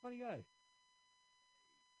funny. He's a funny guy.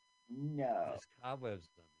 No. There's cobwebs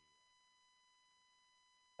on me.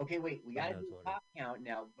 Okay, wait. We got to Funhouse do a order. cop count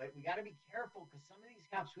now, but we got to be careful because some of these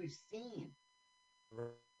cops we've seen.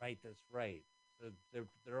 Right, that's right. So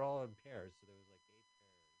they're all in pairs. So there was like 8 pairs.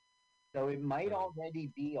 So it might So already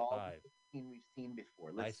be all 5. the 15 we've seen before.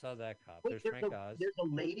 I Let's saw that cop. wait, There's Frank Oz. there's a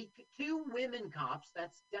lady, two women cops.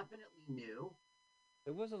 That's definitely new.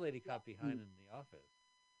 There was a lady cop behind in the office.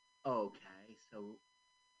 Okay, so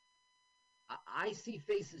I see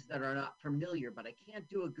faces that are not familiar, but I can't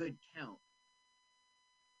do a good count.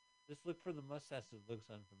 Just look for the mustache that looks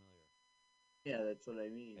unfamiliar. Yeah, that's what I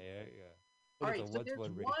mean. Yeah, yeah. All Look right, at the so what's there's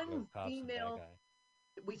one ratio one of cops and bad female.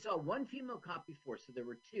 guy. We saw one female cop before, so there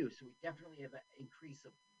were two. So we definitely have an increase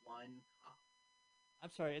of one cop.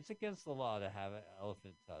 I'm sorry, it's against the law to have an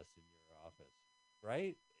elephant tusk in your office,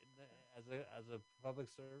 right? As a public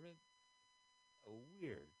servant,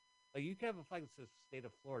 weird. Like you can have a flag that says state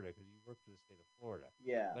of Florida because you work for the state of Florida,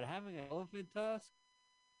 Yeah. but having an elephant tusk,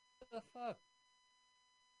 what the fuck?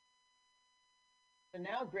 So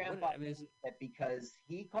now Grandpa knows that because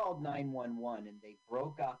he called 911 and they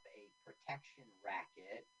broke up a protection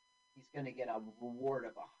racket, he's going to get a reward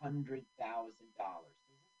of $100,000. Does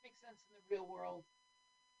this make sense in the real world?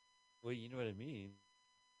 Well, you know what I mean.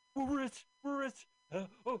 We're rich. We're rich.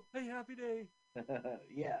 Oh, hey, happy day.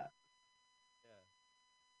 Yeah. Yeah.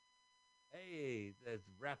 Hey, that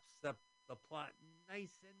wraps up the plot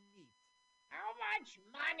nice and neat. How much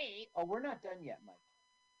money? Oh, we're not done yet, Mike.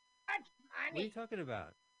 How much money? What are you talking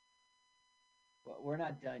about? Well, we're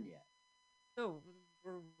not done yet. No,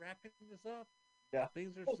 we're wrapping this up. No.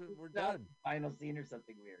 We're done. Final scene or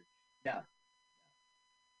something weird. No.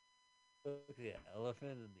 Look at the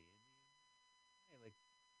elephant and the Indian. Hey, like,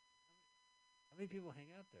 how many people hang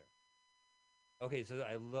out there? Okay, so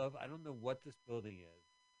I don't know what this building is,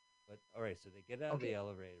 but all right, so they get out of the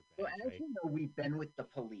elevator. So Branch, as right? you know, we've been with the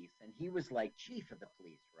police, and he was like chief of the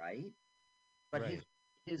police, right? But Right.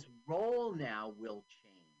 his role now will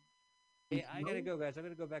change. Hey, I gotta go, guys. I'm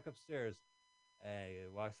gonna go back upstairs. And he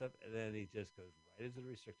walks up, and then he just goes right into the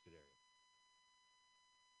restricted area.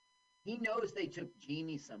 He knows they took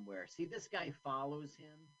Jeannie somewhere. See, this guy follows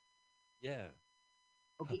him. Yeah.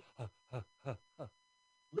 Okay.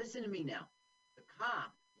 Listen to me now. The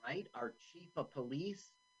cop, right, our chief of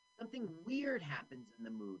police, something weird happens in the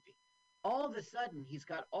movie. All of a sudden, he's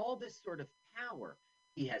got all this sort of power.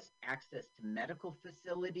 He has access to medical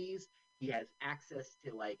facilities. He has access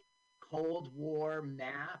to like Cold War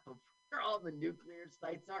map of where all the nuclear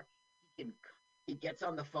sites are. He gets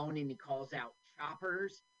on the phone and he calls out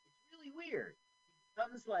choppers. It's really weird. He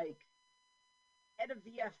becomes like head of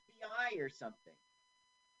the FBI or something.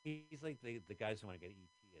 He's like the guys who want to get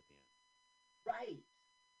ET at the end. Right.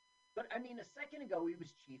 But I mean, a second ago, he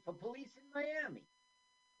was chief of police in Miami.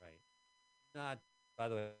 Right. Not, by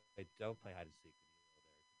the way, don't play hide and seek in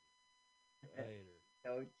the middle there.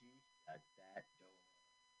 Don't you shut that door.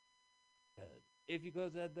 If you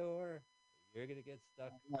close that door, you're going to get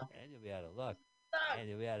stuck and you'll be out of luck. stuck.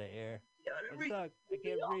 And we out of air. You gotta I'm reach stuck. I me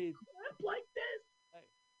can't off breathe. up like this. I,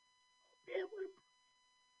 Be able to.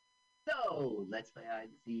 So let's play hide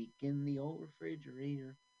and seek in the old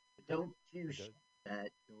refrigerator. But don't you I shut don't.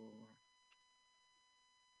 that door.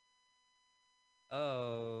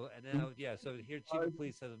 Oh, and now yeah. So here, chief of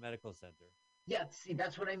police has a medical center. Yeah, see,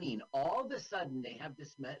 that's what I mean. All of a sudden, they have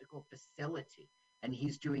this medical facility, and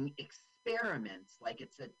he's doing experiments like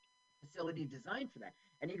it's a facility designed for that.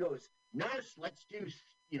 And he goes, "Nurse, let's do,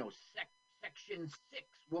 section 6.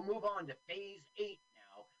 We'll move on to phase 8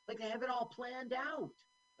 now." Like they have it all planned out.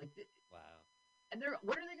 Like, Wow. and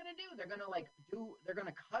what are they gonna do? They're gonna they're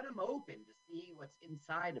gonna cut him open to see what's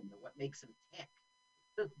inside him, what makes him tick.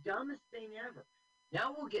 It's the dumbest thing ever.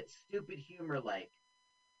 Now we'll get stupid humor like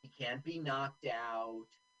he can't be knocked out.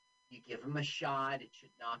 You give him a shot, it should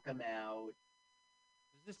knock him out.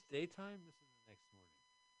 Is this daytime? This is the next morning.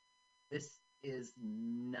 This is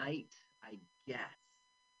night, I guess.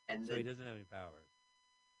 And So he doesn't have any powers.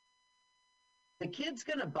 the kid's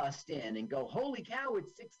gonna bust in and go, "Holy cow,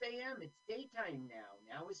 it's 6 a.m. It's daytime now.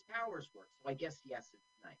 Now his powers work." So I guess yes, it's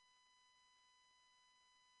night.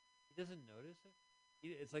 He doesn't notice it.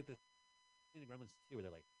 It's like the Gremlins too, where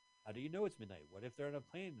they're like, "How do you know it's midnight? What if they're on a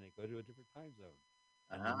plane and they go to a different time zone?"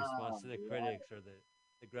 And the Ah, response to the critics or the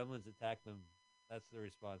Gremlins attack them. That's the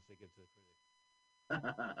response they give to the critics.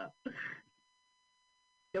 right.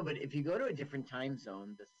 No, but if you go to a different time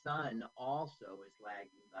zone, the sun also is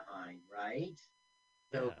lagging behind, right?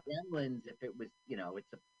 So Yeah. Gremlins, if it was,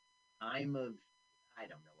 it's a time of, I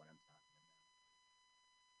don't know what I'm talking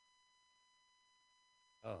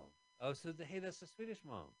Oh. Oh. So hey, that's the Swedish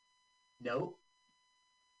mom. about. Nope.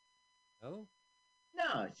 No,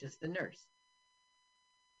 No, it's just the nurse.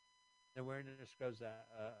 they're wearing their scrubs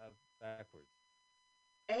backwards.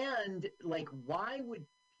 And like, why would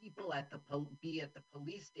people be at the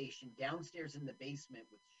police station downstairs in the basement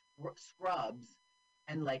with scrubs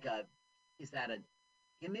and like is that an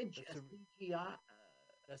image, That's a the CGI?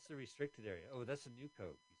 that's the restricted area. Oh, that's the new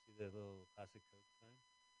Coke. You see the little classic Coke sign?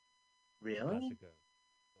 That's Really? classic Coke.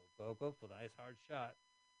 Go go for the nice hard shot.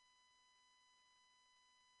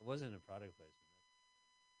 It wasn't a product placement.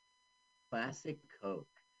 Classic Coke.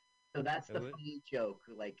 So that's It the was funny joke.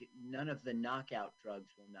 Like, none of the knockout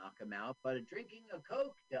drugs will knock him out, but drinking a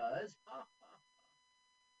Coke does. Ha,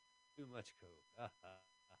 too much Coke. ha,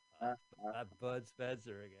 ha. That Bud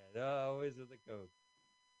Spencer again. Oh, always with the Coke.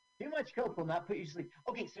 Too much Coke will not put you to sleep.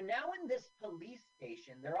 Okay, so now in this police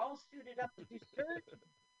station, they're all suited up to do search.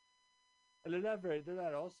 And they're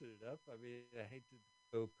not all suited up. I mean, I hate to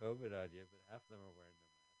go COVID on you, but half of them are wearing the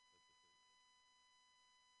mask.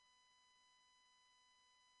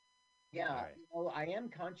 All Yeah, right. I am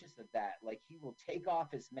conscious of that. Like, he will take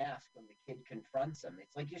off his mask when the kid confronts him.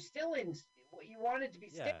 It's like you're still in what you wanted to be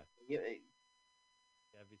sterile. Yeah.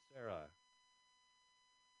 Yeah, be sterile.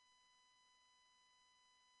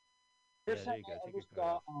 Yeah, First there time you go. I Take ever your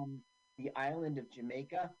coat saw off. the island of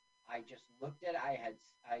Jamaica, I just looked at it. I had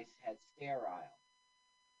sterile.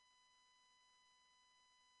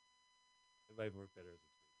 It might work better as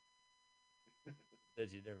a tweet.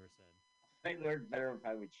 That you never I learned better if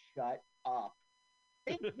I would shut up.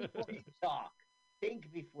 Think before send. you talk.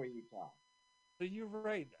 Think before you talk. So you're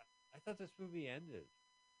right. I thought this movie ended.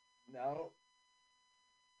 No.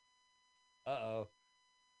 Uh-oh.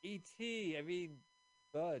 E.T. I mean,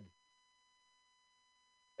 Bud.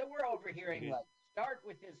 So we're overhearing He's, like start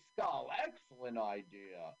with his skull. Excellent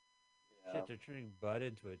idea. shit, they're turning Bud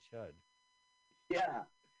into a chud. Yeah.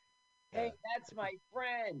 Yeah. Hey, that's my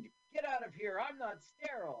friend. Get out of here. I'm not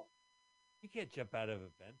sterile. You can't jump out of a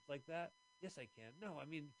vent like that. Yes, I can. No, I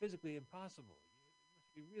mean, physically impossible. You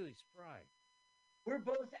must be really spry. We're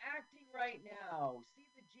both acting right now. See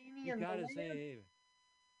the genie You and the gotta lamp? say,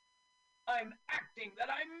 I'm acting that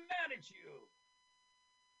I'm mad at you.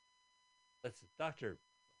 listen, doctor,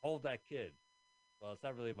 hold that kid. Well, it's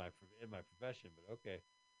not really in my profession, but okay.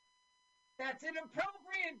 That's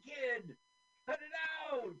inappropriate, kid. Cut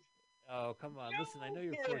it out. Oh, come on. Listen, I No, know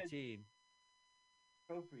you're kid. 14.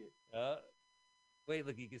 Appropriate. Uh, wait,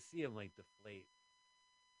 look, you can see him like deflate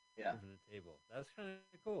Yeah. from the table. That's kind of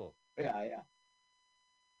cool. Yeah, yeah.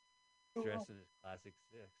 Dressed in his classic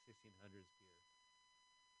 1600s gear.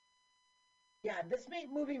 Yeah,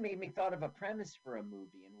 movie made me thought of a premise for a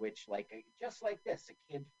movie in which, like, just like this,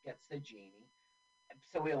 a kid gets the genie,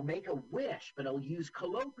 so he'll make a wish, but he'll use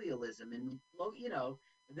colloquialism and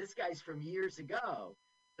this guy's from years ago.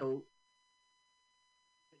 So,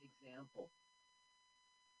 good example.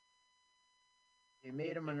 He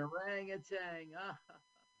made him an orangutan.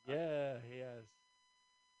 Yeah, he has.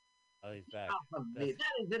 Oh, he's back. Off of me. That's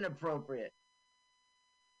That is inappropriate.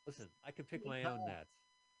 Listen, I can pick He my own nets.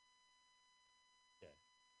 Yeah.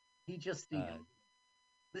 he just, He listen.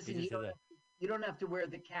 just did that. You don't have to wear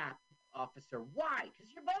the cap, officer. Why?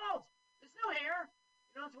 Because you're bald. There's no hair.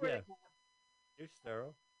 You don't have to wear the Yeah, cap. you're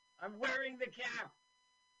sterile. I'm wearing the cap.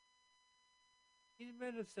 He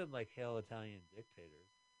might have said like "Hail Italian dictators,"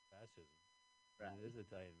 fascism. I mean, it Right, is an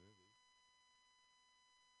Italian movie.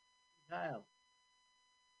 Kyle.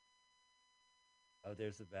 Oh,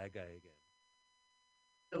 there's the bad guy again.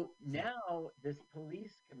 So So, now this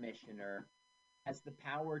police commissioner has the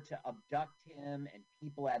power to abduct him and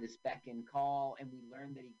people at his beck and call, and we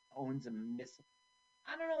learn that he owns a missile.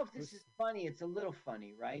 I don't know if this is who's funny. It's a little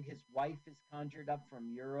funny, right? His wife is conjured up from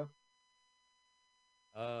Europe.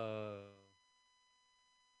 uh,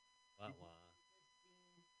 wah Did you wah. see this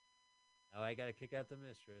scene? Now I gotta kick out the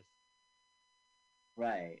mistress.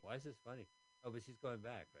 Right. Why is this funny? Oh, but she's going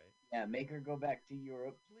back, right? Yeah, make her go back to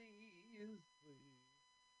Europe, please. Please.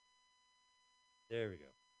 There we go.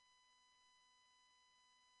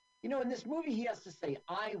 In this movie, he has to say,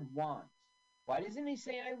 I want. Why doesn't he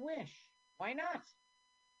say, I wish? Why not?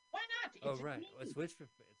 Why not? Oh, It's a right. need. It's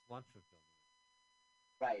want fulfillment.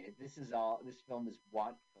 Right. This film is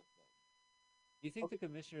want fulfillment. Do you think the Okay,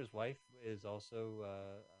 commissioner's wife is also an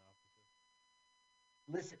officer?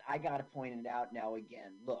 listen, I got to point it out now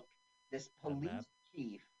again. Look, this That map? police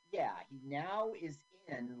chief, yeah, he now is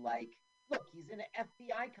in like, look, he's in an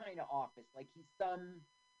FBI kind of office. Like he's some,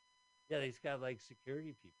 Yeah, he's got like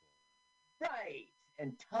security people. right,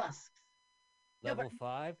 and tusks. No, but Level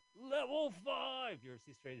five? Level five! You ever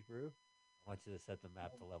see Strange Brew? I want you to set the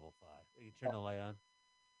map to level five. You turn the light on.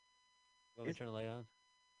 You want me is, to turn the light on?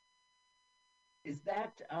 is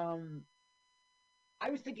that, I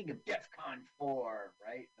was thinking of DEFCON 4,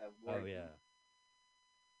 right? The Oh, war. yeah.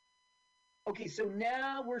 Okay, so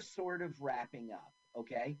now we're sort of wrapping up.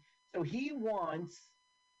 Okay, so he wants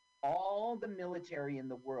all the military in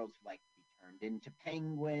the world to like be turned into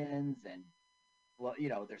penguins, and well,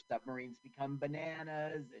 their submarines become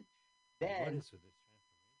bananas, and What then is with this transformation?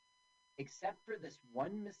 except for this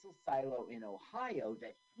one missile silo in Ohio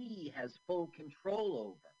that he has full control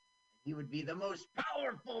over. He would be the most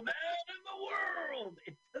powerful man in the world.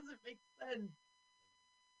 It doesn't make sense.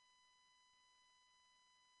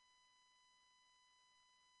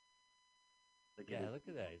 Look at Yeah, his. look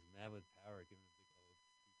at that. He's mad with power, giving a big old speech.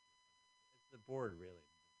 It's the board, really.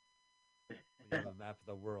 When you have a map of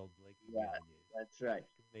the world blinking Yeah, behind you, that's right.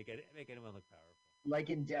 make anyone look powerful. Like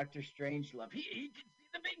in Doctor Strangelove, he can see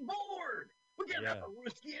the big board. We can't have Yeah. a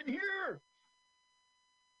whiskey in here.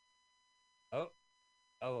 Oh,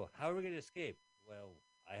 oh, how are we going to escape? Well,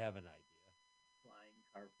 I have an idea. Flying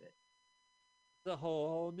carpet. It's a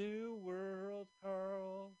whole new world,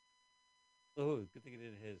 Carl. Oh, good thing it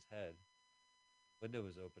didn't hit his head. Window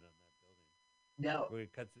was open on that building. Now, We're going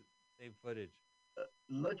to cut the same footage.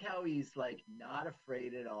 look how he's like not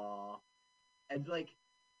afraid at all. And like,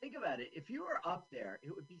 think about it. If you were up there,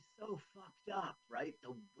 it would be so fucked up, right?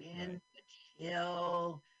 The wind, Right. the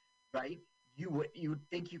chill, right? You would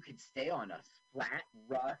think you could stay on a flat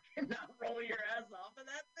rock and not roll your ass off of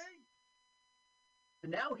that thing. So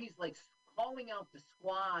now he's like calling out the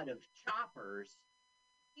squad of choppers.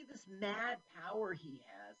 See this mad power he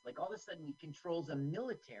has. Like all of a sudden he controls a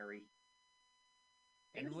military.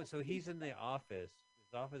 And Things so he's in the office.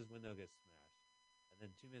 His office window gets smashed. And then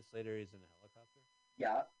 2 minutes later, he's in a helicopter.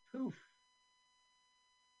 yeah, poof.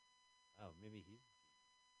 Oh, maybe he's the genie.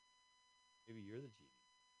 Maybe you're the genie.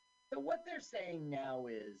 So what they're saying now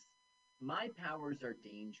is my powers are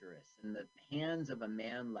dangerous in the hands of a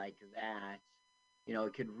man like that.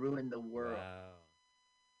 It could ruin the world. Wow.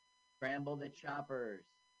 Scramble the choppers.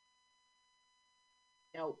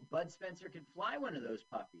 Bud Spencer could fly one of those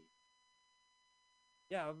puppies.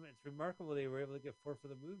 Yeah, it's remarkable they were able to get four for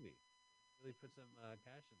the movie. Really put some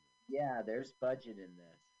cash in this. Yeah, there's budget in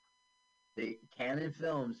this. The Canon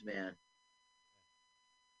Films, man.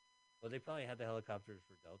 Well, they probably had the helicopters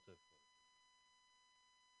for Delta Force,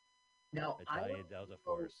 Now I Italian don't Delta know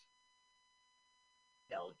Force.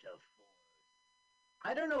 Delta Force.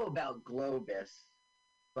 I don't know about Globus,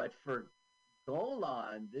 but for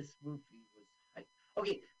Golan, this movie was hype.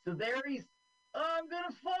 Okay, so there he's. Oh, I'm gonna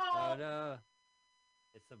Oh fall. no,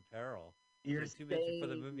 it's some peril. It's You're like 2 minutes before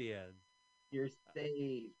the saved. movie ends. You're Uh,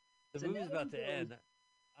 saved. The So now movie's he about to goes. end.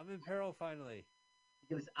 I'm in peril finally. He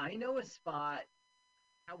goes. I know a spot.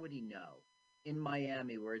 How would he know? In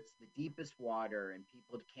Miami, where it's the deepest water and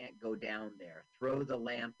people can't go down there. Throw the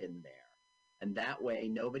lamp in there, and that way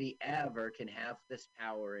nobody ever can have this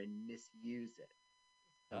power and misuse it.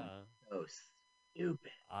 So, Uh-uh. so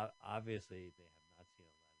stupid. Obviously, they have not seen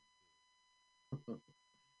Aladdin 2,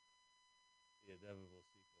 the inevitable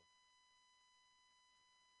sequel.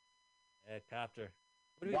 A copter.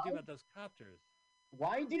 What do we Why? do about those copters?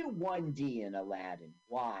 Why do 1D in Aladdin?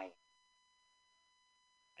 Why?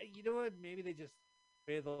 You know what? Maybe they just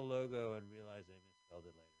created the logo and realized they misspelled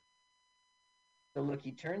it later. So look,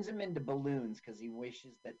 he turns them into balloons because he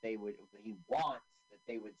wishes that they would. He wants that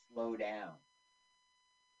they would slow down.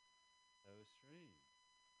 That was strange.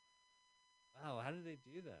 Wow, how did they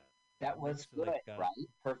do that? That They was must have good, like got right?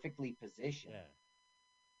 Perfectly positioned. yeah.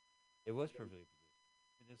 It was perfectly positioned.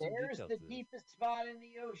 And there's some There's detail the to this. deepest spot in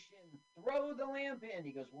the ocean. Throw the lamp in.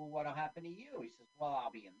 He goes, well, what'll happen to you? He says, well,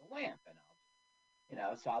 I'll be in the lamp, and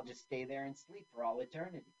so I'll just stay there and sleep for all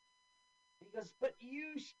eternity. He goes, but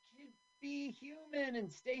you should be human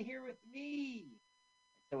and stay here with me.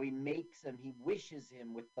 So he makes him. He wishes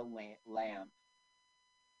him with the lamp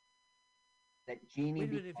that genie Wait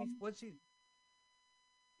a minute, if he's becomes. once he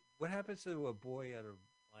what happens to a boy on a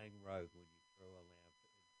flying rug when you throw a lamp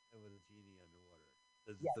and with a genie underwater?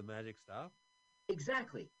 Does Yeah, the magic stop?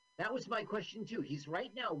 exactly. That was my question too. He's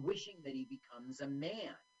right now wishing that he becomes a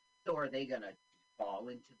man. So are they gonna fall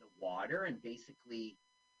into the water and basically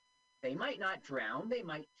they might not drown, they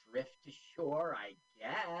might drift to shore, I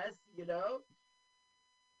guess.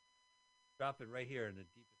 Drop it right here in the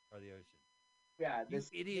deepest part of the ocean. Yeah, You this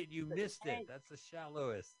idiot, you is missed a it. tank. That's the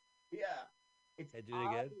shallowest. Yeah. It's Hey, do it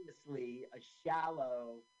again? obviously a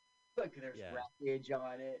shallow. Look, there's Yeah. wreckage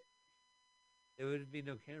on it. There would be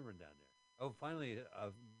no camera down there. Oh, finally,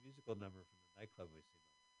 a musical number from the nightclub we've seen.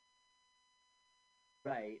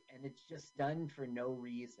 Right. And it's just done for no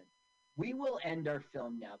reason. We will end our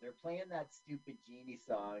film now. They're playing that stupid Genie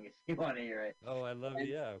song if you want to hear it. Oh, I love it. And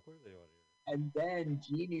Yeah, of course they want to and then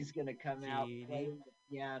Genie's gonna come hear out it. Genie, playing the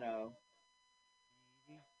piano.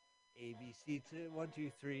 Genie, A, B, C, two, one, two,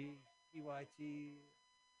 three, P, Y, T,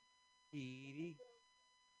 Genie.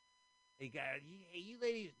 Hey, guys, you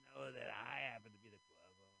ladies know that I happen to be the club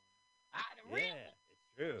owner. Really? Yeah, it's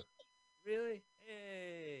true. Really?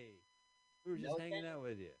 Hey, we were just No hanging thanks. out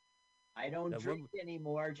with you. I don't That drink one,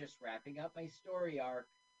 anymore, just wrapping up my story arc.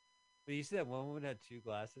 but you see that one woman had two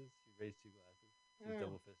glasses. She raised two glasses. She was Mm.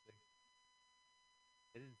 double fisting.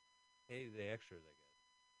 They didn't pay the extras, I guess.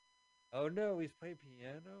 Oh no, he's playing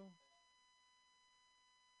piano.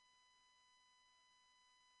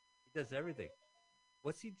 He does everything.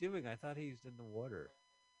 What's he doing? I thought he was in the water.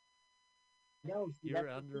 No, see, You're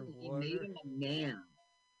that's the thing. He made underwater. him a man.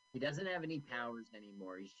 He doesn't have any powers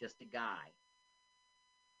anymore. He's just a guy.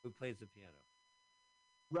 Who plays the piano?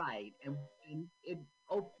 Right. And it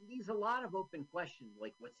leaves a lot of open questions,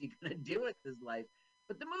 like what's he going to do with his life?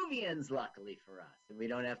 But the movie ends luckily for us, and we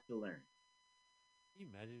don't have to learn. Can you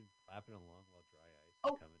imagine clapping along while dry ice is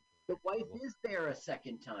Oh, coming the towards your wife table? is there a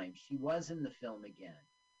second time. She was in the film again.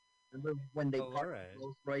 Remember when they Oh, all parked right. the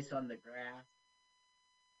Rolls Royce on the grass?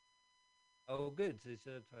 Oh, good. So he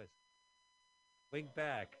said it twice. Wink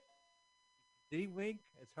back. Did he wink?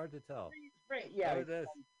 It's hard to tell. Right. Yeah, Oh, he's this.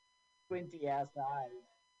 squinty ass eyes.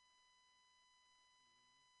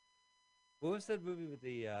 What was that movie with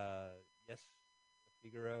the yes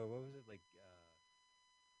Figaro? What was it like?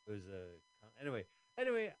 It was a anyway.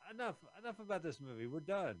 Anyway, enough about this movie. We're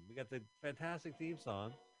done. We got the fantastic theme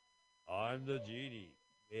song. I'm the genie.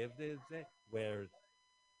 If they say where,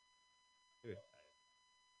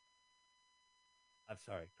 I'm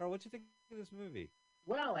sorry, Carl. What you think of this movie?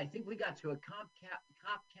 Well, I think we got to a cop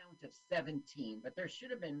count of 17, but there should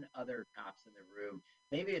have been other cops in the room.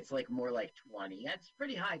 Maybe it's like more like 20. That's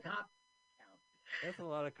pretty high cop count. That's a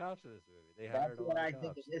lot of cops in this movie. They That's hired a what lot of I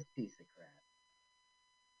think of cops. this piece of crap.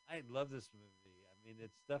 I love this movie. I mean,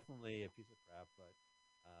 it's definitely a piece of crap, but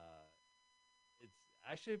uh, it's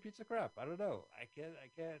actually a piece of crap. I don't know. I can't.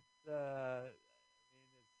 I mean,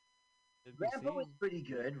 it's to be Grandpa was seen. pretty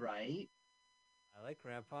good, right? I like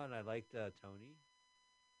Grandpa and I liked Tony,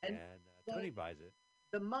 And and the Tony buys it.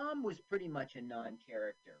 the mom was pretty much a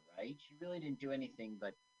non-character, right? She really didn't do anything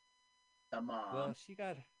but the Well, mom.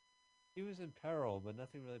 she was in peril, but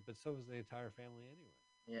nothing really. But so was the entire family anyway.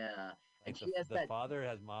 Yeah. And Like she has the that father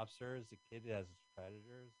has mobsters, the kid has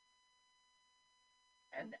predators.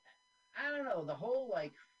 and I don't know, the whole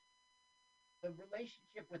like the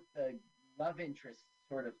relationship with the love interest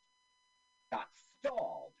sort of got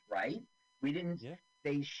stalled, right? We didn't. Yeah,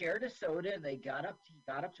 They shared a soda. They got up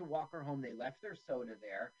to walk her home. They left their soda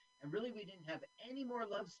there, and really, we didn't have any more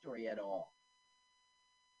love story at all.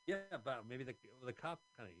 yeah, but maybe the cop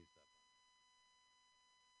kind of used up.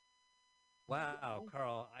 Wow,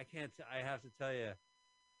 Carl, I can't. I have to tell you,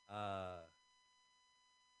 uh,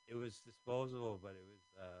 it was disposable, but it was.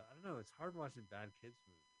 I don't know. It's hard watching bad kids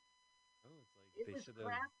movies. Oh, it's like It they was should have.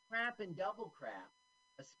 crap, crap, and double crap,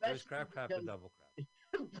 It was especially crap, crap, and because, double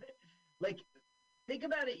crap. like, think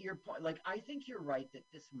about it. Your point, like I think you're right that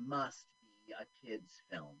this must be a kids'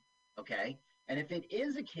 film. Okay, and if it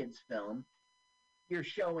is a kids' film, you're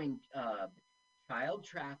showing child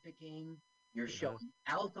trafficking, you're Uh-huh. showing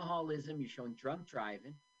alcoholism, you're showing drunk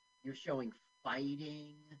driving, you're showing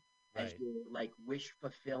fighting as Right. your like wish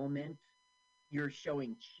fulfillment, you're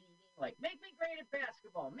showing cheating, like make me great at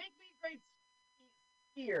basketball, make me great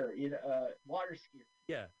skier, water skier.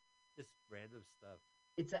 Yeah. Just random stuff.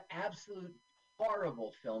 It's an absolute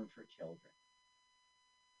horrible film for children.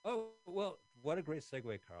 Oh, well, what a great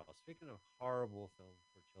segue, Carl. Speaking of horrible films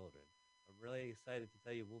for children, I'm really excited to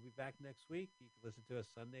tell you we'll be back next week. You can listen to us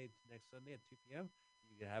next Sunday at 2 p.m.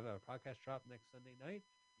 You can have our podcast drop next Sunday night.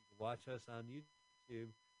 You can watch us on YouTube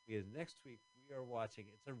because next week we are watching,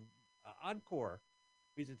 it's a encore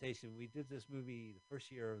presentation. We did this movie the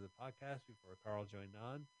first year of the podcast before Carl joined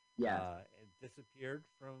on Yes. and disappeared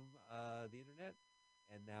from the internet.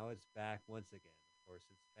 And now it's back once again. Of course,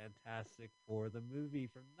 it's Fantastic Four, the movie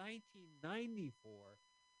from 1994,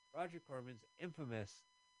 Roger Corman's infamous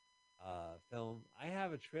film. I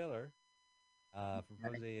have a trailer from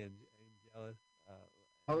Jose and Angelis.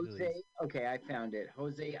 Angelis. Jose, okay, I found it.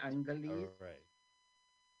 Jose Angeles. All right.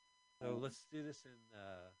 So Um, let's do this in.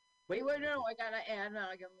 wait, Let's no, see. I got to add.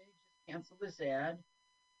 I got to just cancel this ad.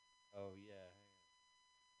 Oh yeah, hang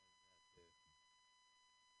on. That too.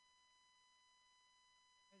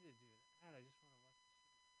 I didn't do an ad. I just want to watch the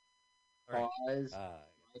show. All right. Pause. I got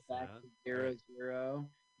Right the back sound. to All zero right. zero.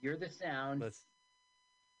 You're the sound. Let's.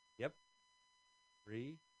 Yep.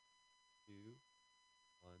 Three, two,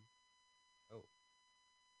 one. Oh,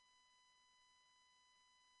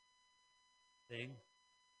 sing,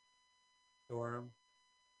 storm,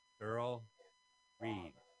 girl,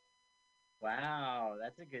 read. Wow,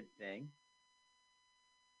 that's a good thing.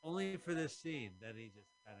 Only for this scene. Then he just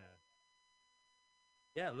kind of.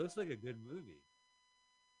 Yeah, it looks like a good movie.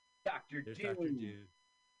 Doctor There's Doctor Doom. Doom.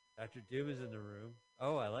 Doctor Doom is in the room.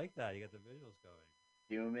 Oh, I like that. You got the visuals going.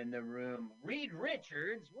 Doom in the room. Reed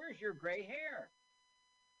Richards, where's your gray hair?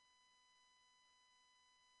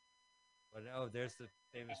 But oh, there's the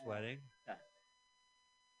famous wedding. Uh,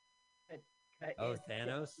 cut, cut Oh, it.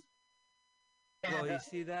 Thanos. Well, you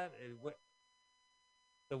see that?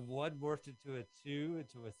 The one morphed into a two,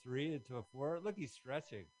 into a three, into a four. Look, he's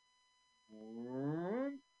stretching.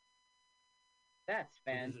 That's Oh,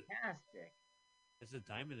 fantastic. there's a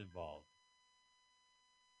diamond involved.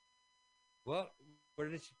 Well, where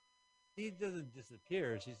did she? She doesn't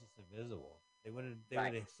disappear. She's just invisible. They wouldn't. They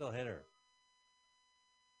Right. would still hit her.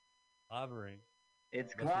 Clobbering.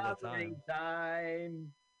 It's Must be that time. clobbering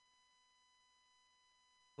time.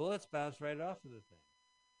 Bullets bounce right off of the thing.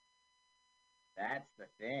 That's the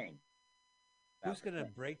thing. Who's gonna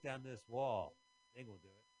break down this wall? Thing will do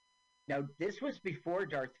it. Now, this was before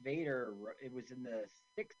Darth Vader. It was in the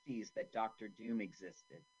 60s that Doctor Doom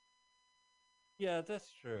existed. Yeah,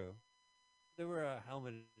 that's true. There were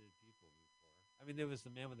helmeted people before. I mean, there was the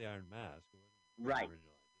man with the iron mask. It wasn't the Right.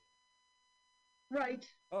 original Right. idea.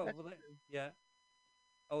 Oh That's well, true. yeah.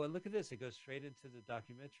 Oh, and look at this. It goes straight into the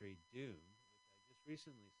documentary Dune, which I just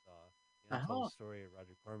recently saw. The Uh-huh. untold story of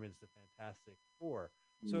Roger Corman's The Fantastic Four.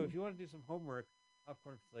 So Mm. if you want to do some homework,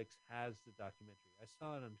 Popcorn Flicks has the documentary. I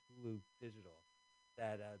saw it on Hulu Digital.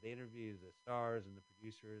 That they interview the stars and the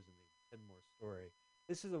producers, and they send more story.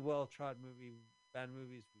 This is a well-trod movie. Bad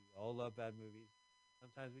movies. We all love bad movies.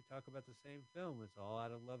 Sometimes we talk about the same film. It's all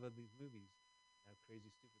out of love of these movies, and how crazy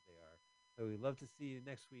stupid they are. So we'd love to see you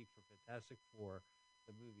next week for Fantastic Four,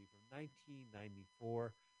 the movie from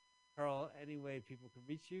 1994. Carl, any way people can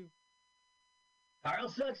reach you?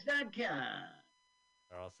 CarlSucks.com.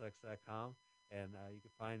 CarlSucks.com. And you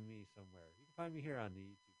can find me somewhere. You can find me here on the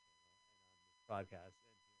YouTube channel and on this podcast and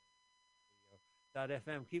here on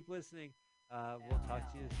radio.fm. Keep listening. We'll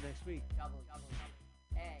talk to you next week.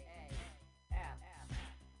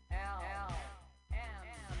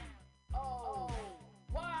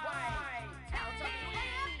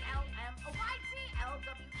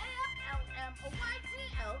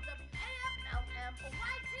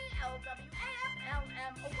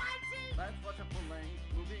 Let's watch a full-length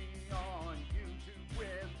movie on YouTube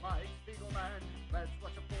with Mike Spiegelman. Let's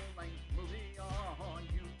watch a full-length movie on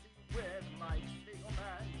YouTube with Mike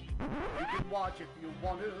Spiegelman. You can watch if you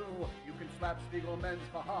want to. You can slap Spiegelman's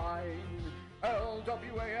behind.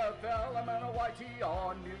 LWAFLMNOYT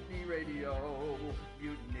on Mutiny Radio.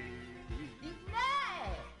 Mutiny. Mutiny!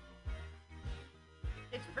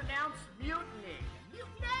 It's pronounced mutiny.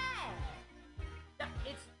 Mutiny!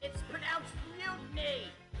 It's pronounced mutiny.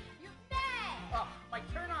 Oh, my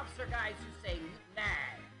turnoffs are guys who say mutiny.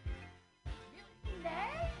 Mutiny?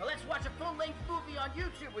 let's watch a full-length movie on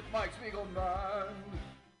YouTube with Mike Spiegelman.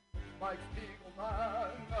 Mike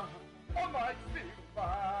Spiegelman. Oh, Mike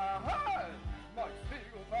Spiegelman. Mike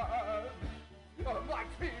Spiegelman. Oh, Mike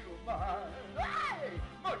Spiegelman. Hey!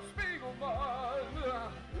 Mike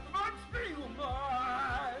Spiegelman. Mike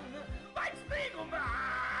Spiegelman. Mike Spiegelman.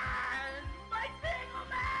 Mike Spiegelman.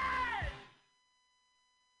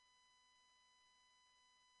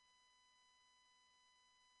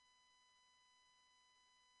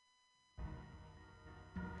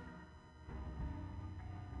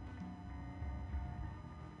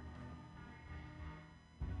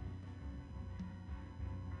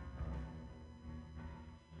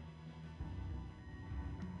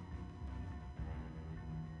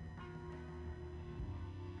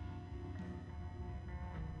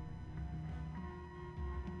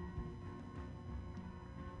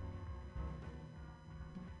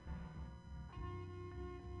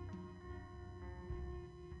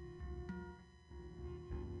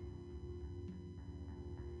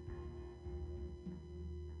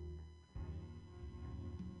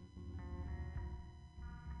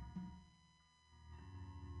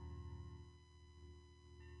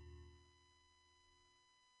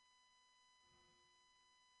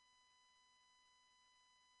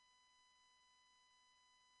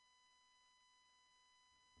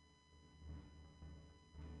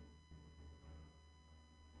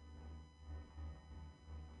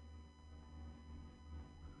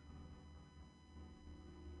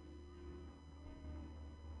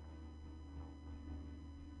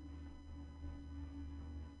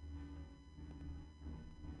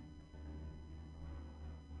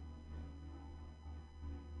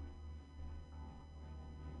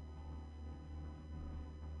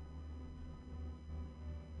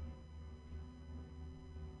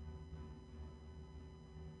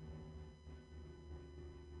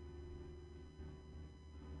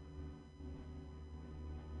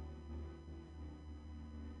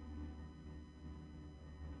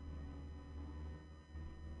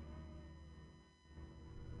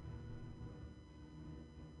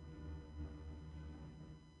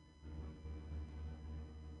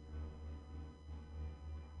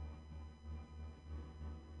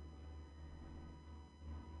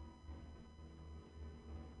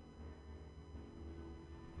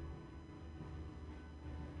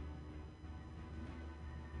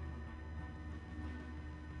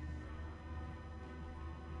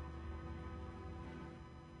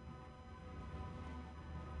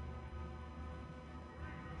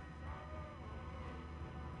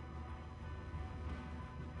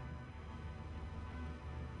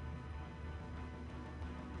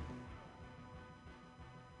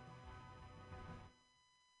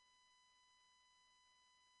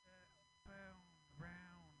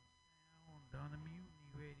 On the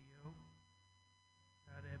MutinyRadio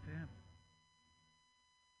 .fm.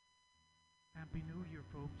 Happy New Year,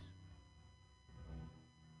 folks.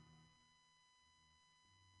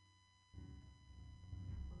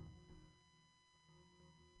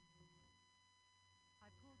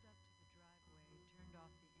 I pulled up to the driveway, turned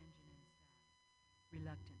off the engine and sat,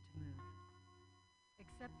 reluctant to move.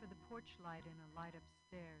 Except for the porch light and a light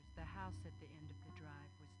upstairs, the house at the end of the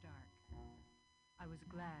drive was dark. I was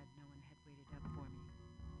glad no one had waited up for me.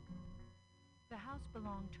 The house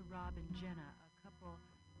belonged to Rob and Jenna, a couple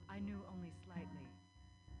I knew only slightly.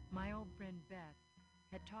 My old friend Beth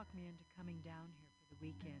had talked me into coming down here for the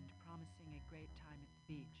weekend, promising a great time at the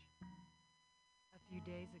beach. A few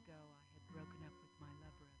days ago, I had broken up with my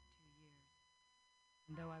lover of 2 years,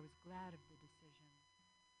 and though I was glad of the decision,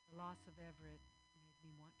 the loss of Everett made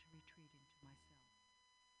me want to retreat into myself.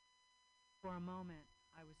 For a moment,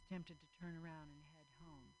 I was tempted to turn around and head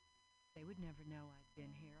home. They would never know I'd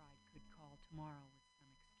been here. I could call tomorrow with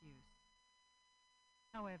some excuse.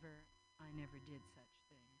 However, I never did such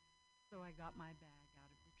things, so I got my bag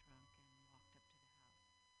out of the trunk and walked up to the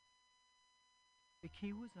house. The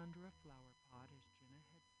key was under a flower pot, as Jenna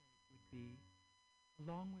had said it would be,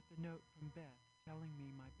 along with a note from Beth telling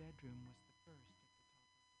me my bedroom was the first at the top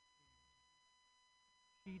of the stairs.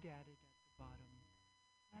 She'd added at the bottom,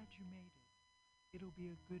 "Glad you made it. It'll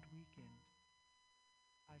be a good weekend."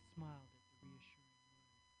 I smiled at the reassuring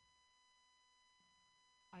words.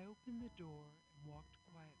 I opened the door and walked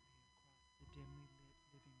quietly across the dimly lit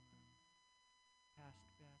living room, past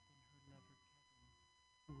Beth and her lover Kevin,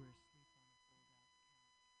 who were asleep on a fold-out couch.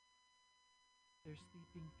 Their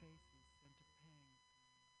sleeping faces sent a pang through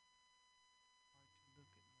me. Hard to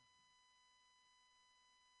look at lovers.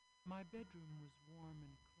 My bedroom was warm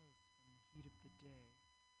and close from the heat of the day.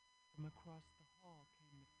 From across the hall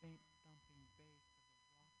came the faint thumping bass of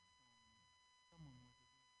a rock song. Someone was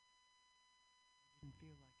awake. I didn't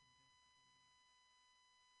feel like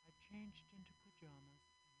changed into pajamas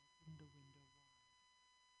and opened the window wide.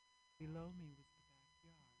 Below me was the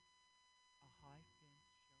backyard. A high fence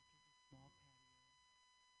sheltered a small patio,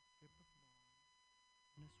 a strip of lawn,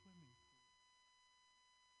 and a swimming pool.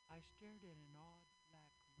 I stared at an odd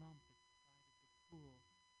black lump at the side of the pool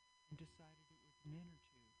and decided it was an inner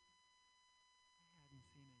tube. I hadn't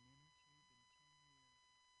seen an inner tube in 10 years,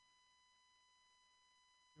 I thought.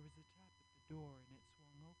 There was a tap at the door and it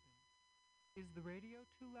swung open. Is the radio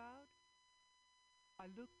too loud?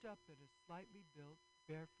 I looked up at a slightly built,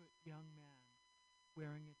 barefoot young man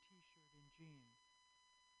wearing a t-shirt and jeans.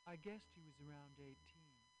 I guessed he was around 18.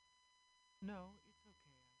 No, it's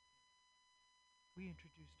okay, I said. We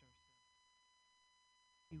introduced ourselves.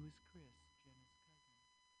 He was Chris, Jenna's cousin.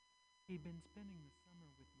 He'd been spending the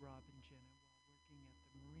summer with Rob and Jenna while working at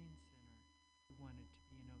the Marine Center. He wanted to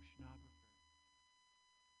be an oceanographer.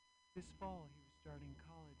 This fall, he was starting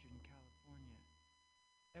college in California.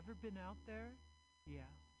 Ever been out there? He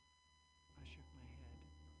asked. I shook my head.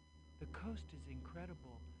 The coast is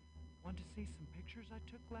incredible. Want to see some pictures I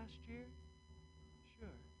took last year?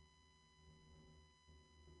 Sure.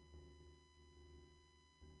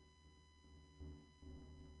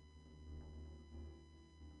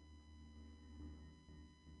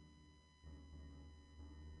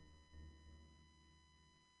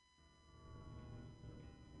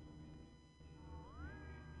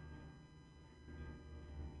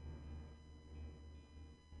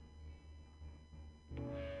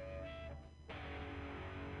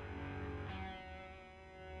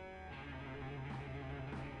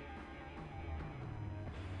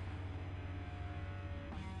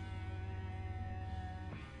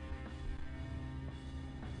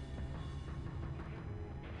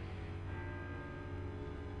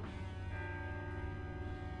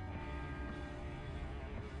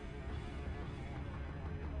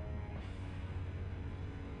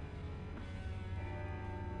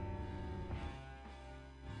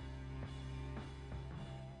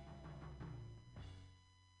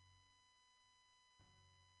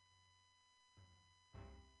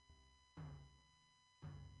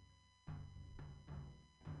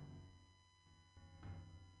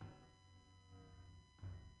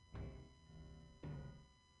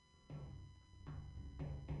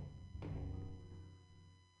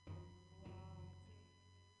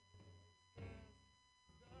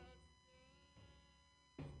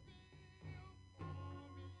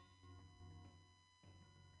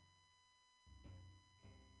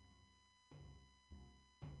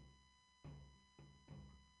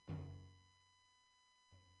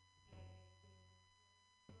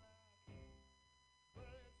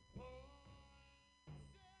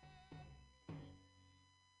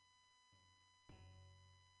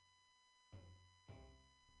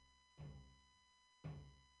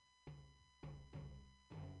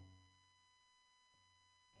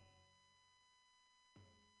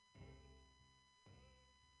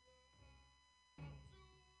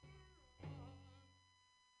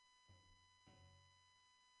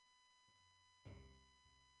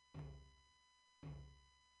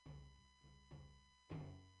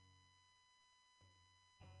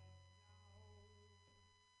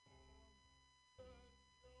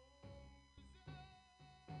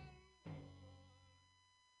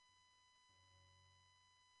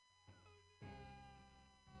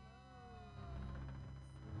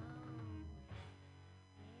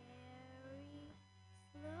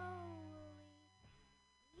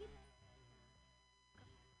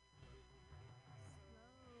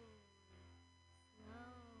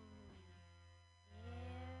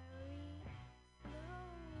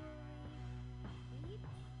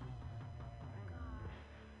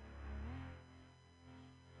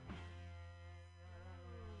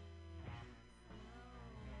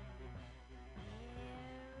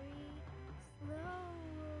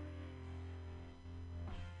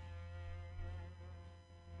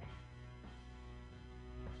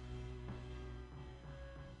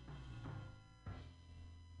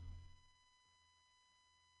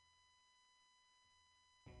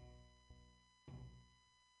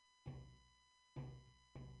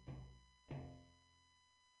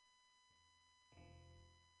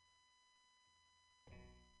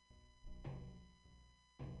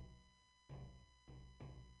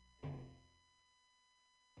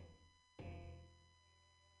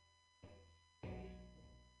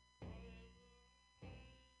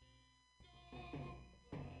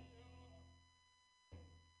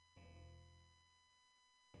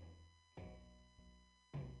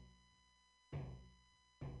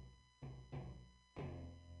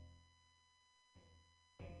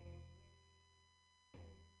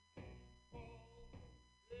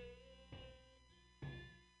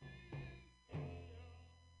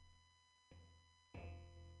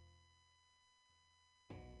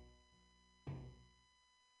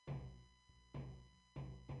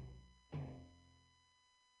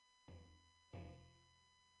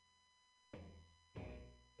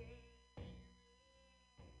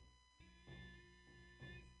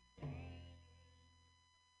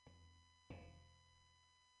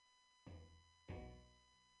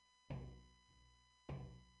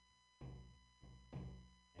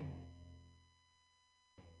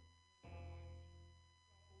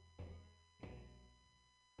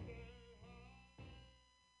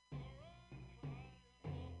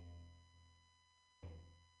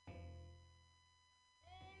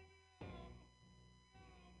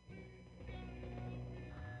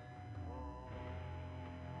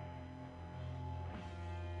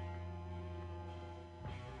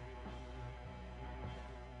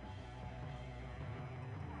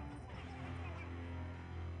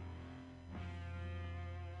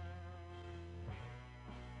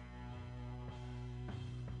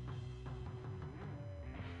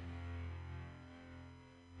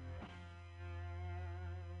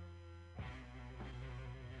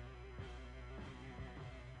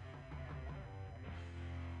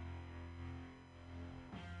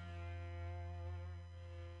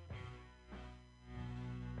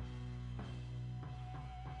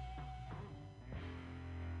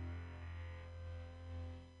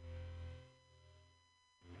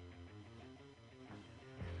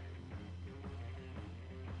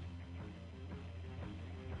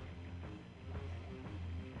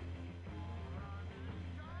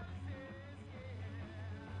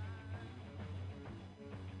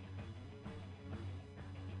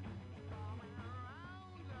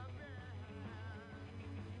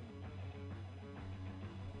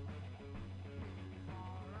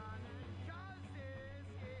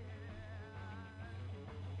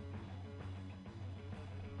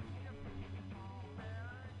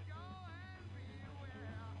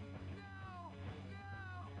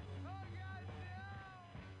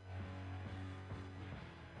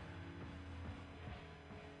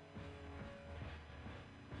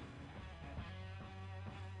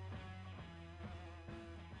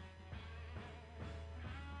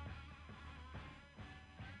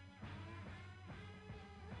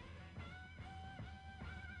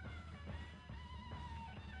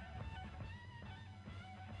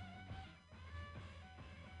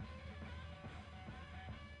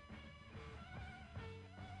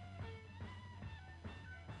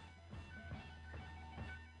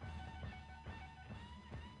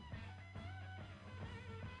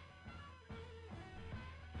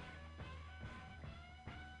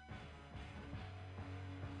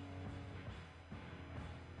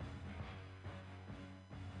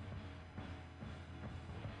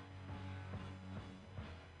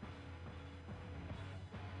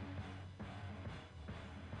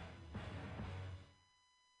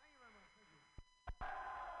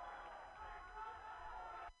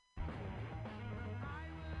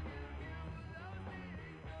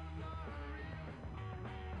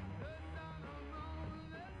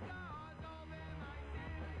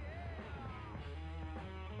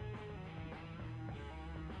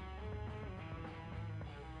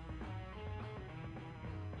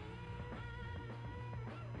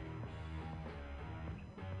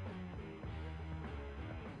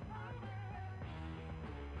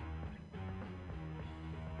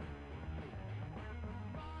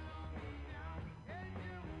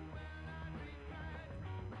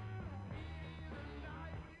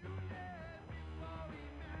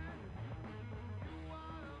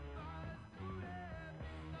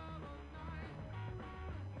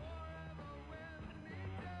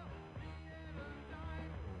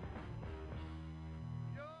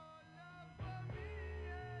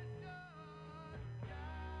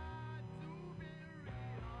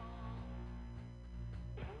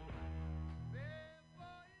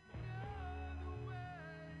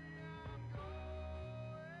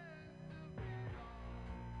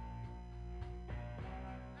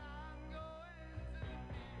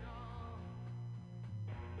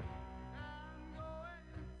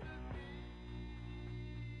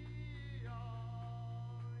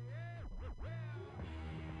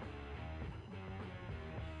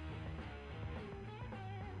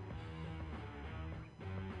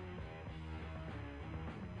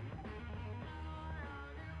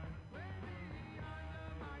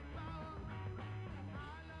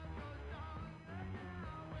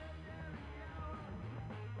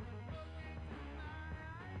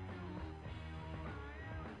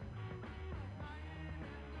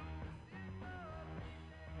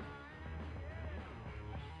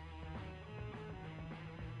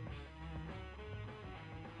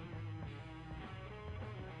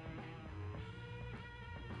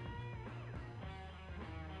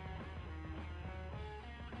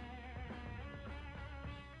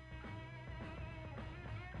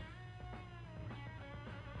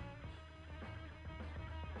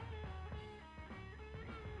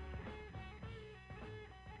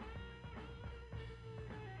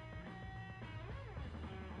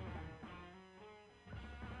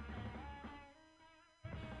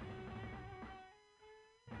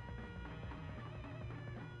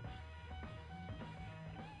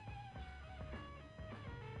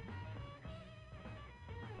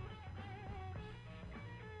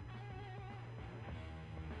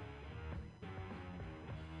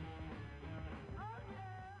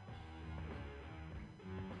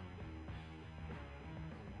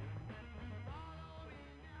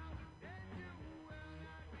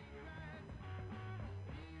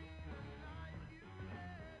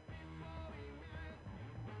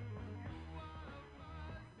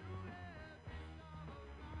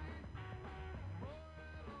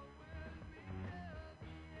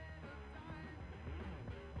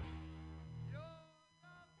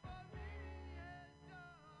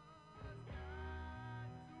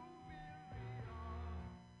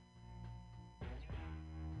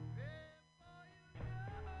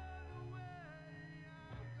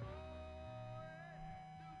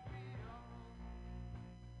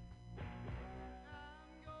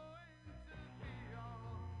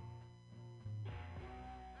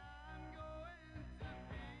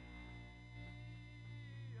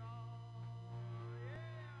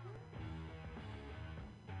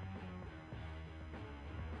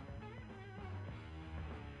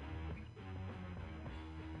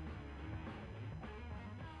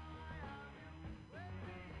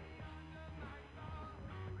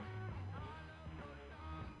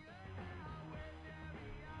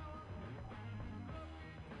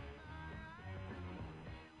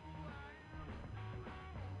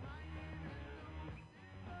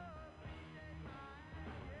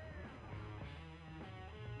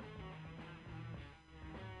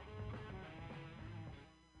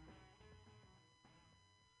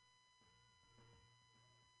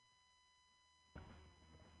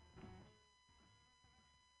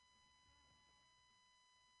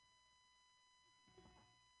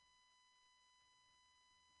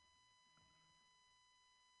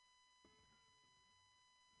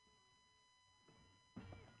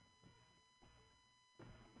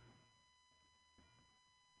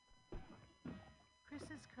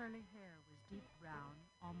 curly hair was deep brown,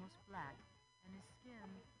 almost black, and his skin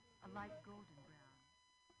a light golden brown.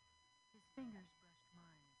 His fingers brushed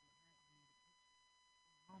mine as he handed me the picture.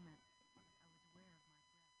 For a moment, I was aware of my breath.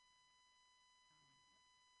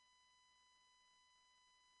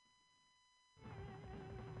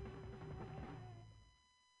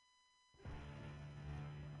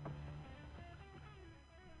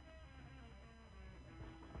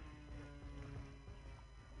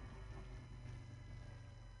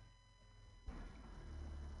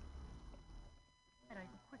 And I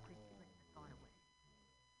quickly flicked the thought away.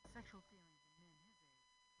 Sexual feelings in men his age were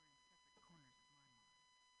in separate corners of my mind.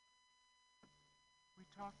 We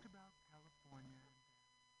talked about California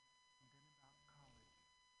and then about college.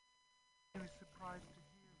 He was surprised to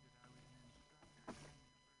hear that I was an instructor at the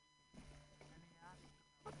university, and he asked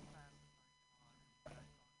about the classes I taught and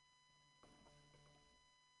what I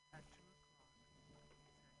thought. At 2 o'clock, he said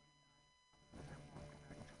goodnight, and I walked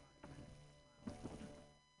back to my room smiling.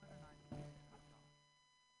 What a nice day, I thought.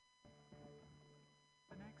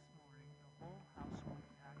 The next morning, the whole household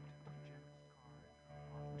packed into Jenna's car and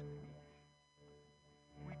drove off to the beach.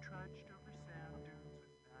 We trudged over sand dunes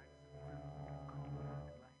with bags of food, cola,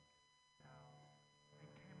 blankets, towels, and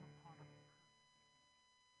came upon a perfect beach.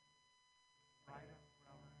 Bright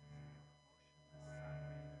umbrellas and motionless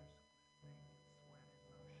sunbathers glistening with sweat and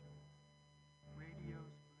motions,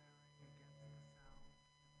 radios blaring against the sound of the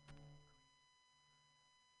green water.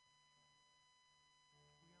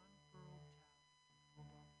 We unfurled towels and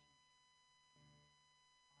pulled off t-shirts.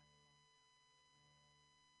 I plunked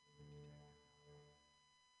down the detective outlook.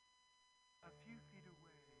 A few feet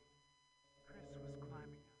away, Chris was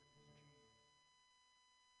climbing out of his jeans.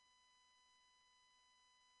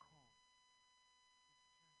 Colt. His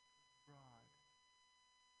chest was broad.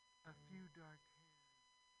 A few dark hairs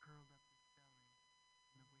curled up his belly,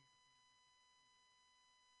 and the waistband of his suit.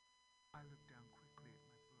 I looked down quickly at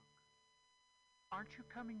my book. Aren't you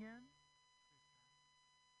coming in? Chris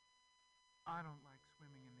asked. I don't like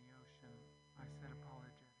swimming in the ocean, I said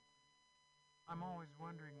apologetically. I'm always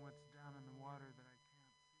wondering what's down in the water that I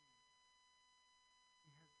can't see.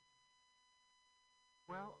 He hesitated.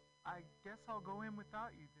 Well, I guess I'll go in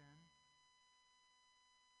without you then.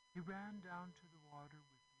 He ran down to the water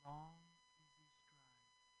with long, easy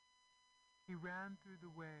strides. He ran through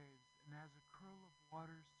the waves, and as a curl of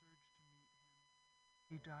water surged to meet him,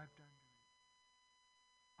 he dived under it.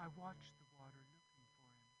 I watched the water looking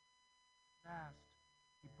for him. At last,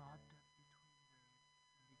 he bobbed up between waves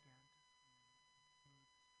and began to swim in smooth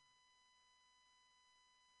strokes.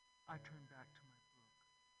 I turned back to my book.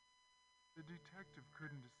 The detective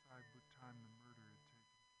couldn't decide what time the murder had taken place.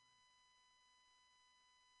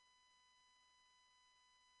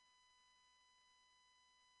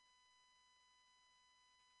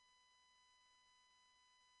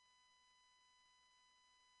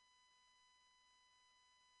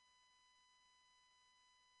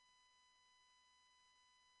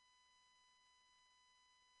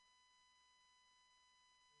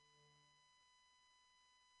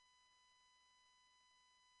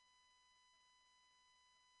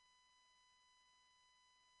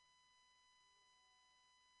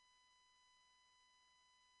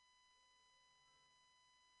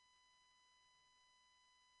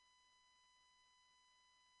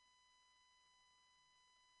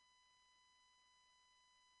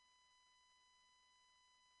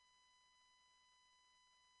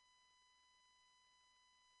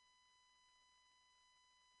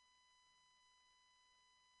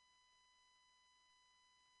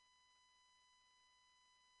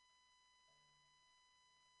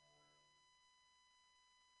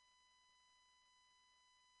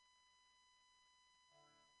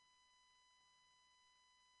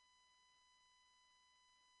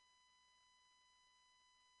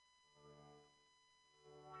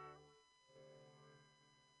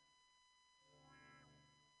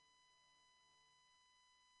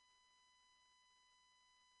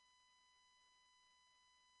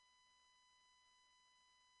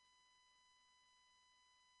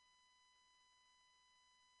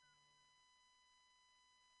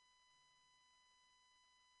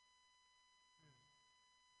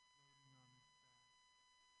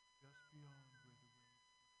 Floating on his back, just beyond where the waves were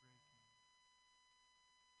breaking.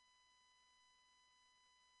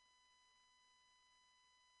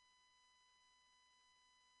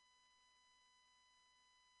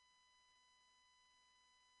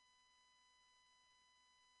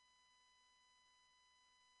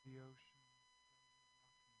 The ocean slowly rocking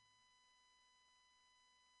him.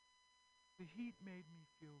 The heat made me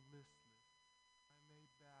feel listless. I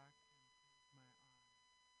lay back and closed my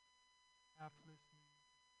eyes, half listening to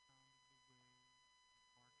the sound of the waves and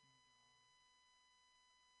barking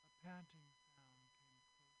chanting sound came closer.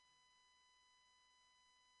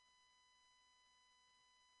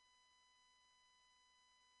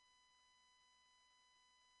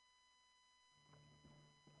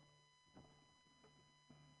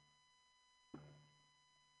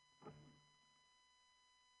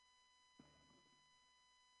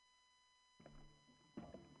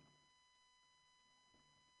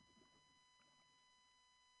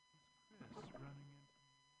 It was Chris running in from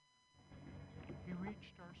the water. He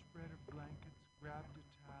reached our spread of blankets, grabbed a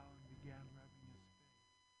towel, and began rubbing his face.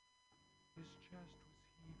 His chest was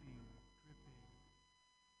heaving, dripping,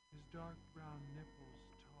 his dark brown nipples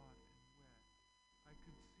taut and wet. I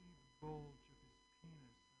could see the bulge of his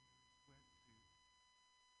penis under his wetsuit.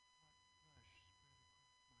 Hot flush spread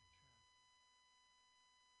across my chest.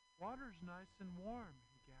 Water's nice and warm,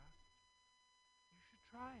 he gasped. You should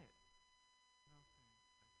try it.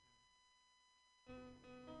 No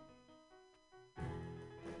thanks,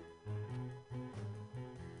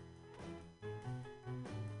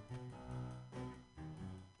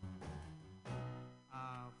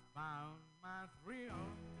 I I found my thrill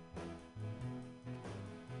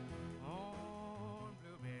on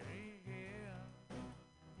Blueberry Hill,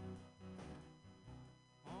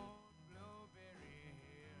 on Blueberry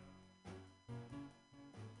Hill.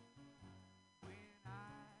 When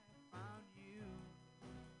I found you,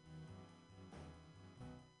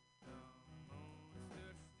 the moon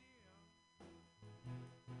stood still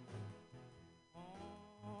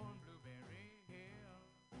on Blueberry Hill.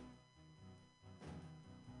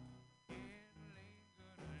 It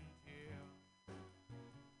lingered until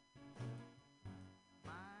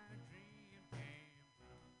my dream came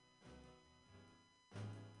true.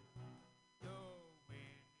 The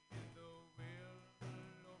wind in the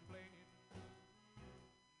willow played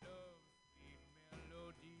love's sweet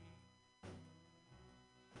melody,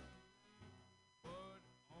 but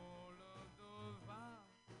all of those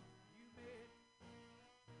vows you made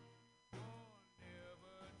were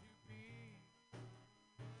never to be.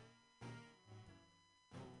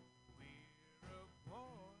 We're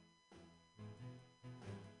apart.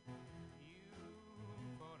 You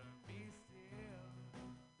thought of me still,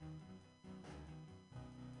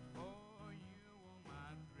 for you were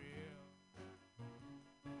my thrill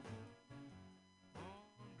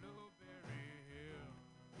on Blueberry Hill.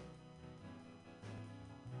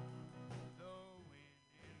 The wind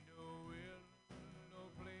in the willow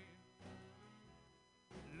played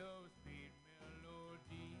love's sweet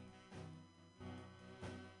melody,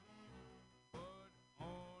 but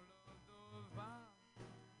all of those vows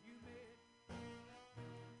you made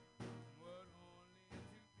were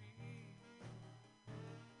only to be.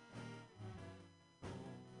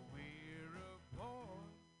 We're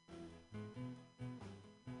apart.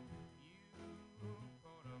 You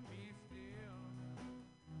thought of me still,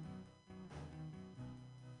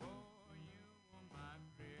 for you were my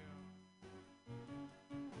thrill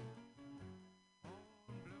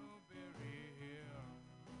on Blueberry Hill.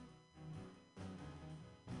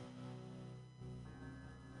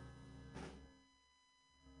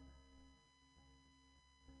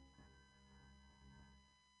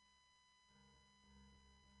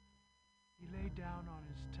 He lay down on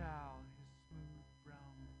his towel, his smooth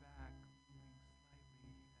brown back moving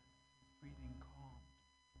slightly as his breathing calmed.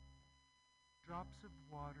 Drops of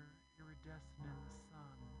water, iridescent in the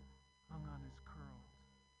sun, hung on his curls.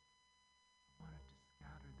 I wanted to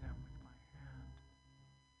scatter them with my hand.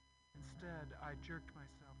 Instead, I jerked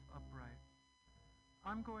myself upright.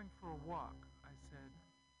 I'm going for a walk, I said.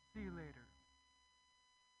 See you later.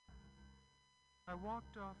 I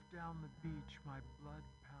walked off down the beach, my blood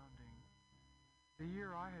pounding. The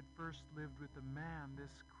year I had first lived with a man,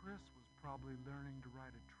 this Chris was probably learning to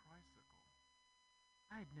ride a tricycle.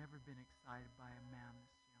 I had never been excited by a man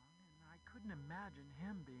this young, and I couldn't imagine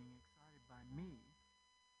him being excited by me.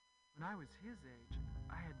 When I was his age,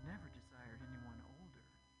 I had never desired anyone older.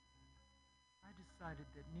 I decided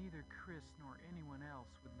that neither Chris nor anyone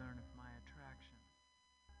else would learn of my attraction.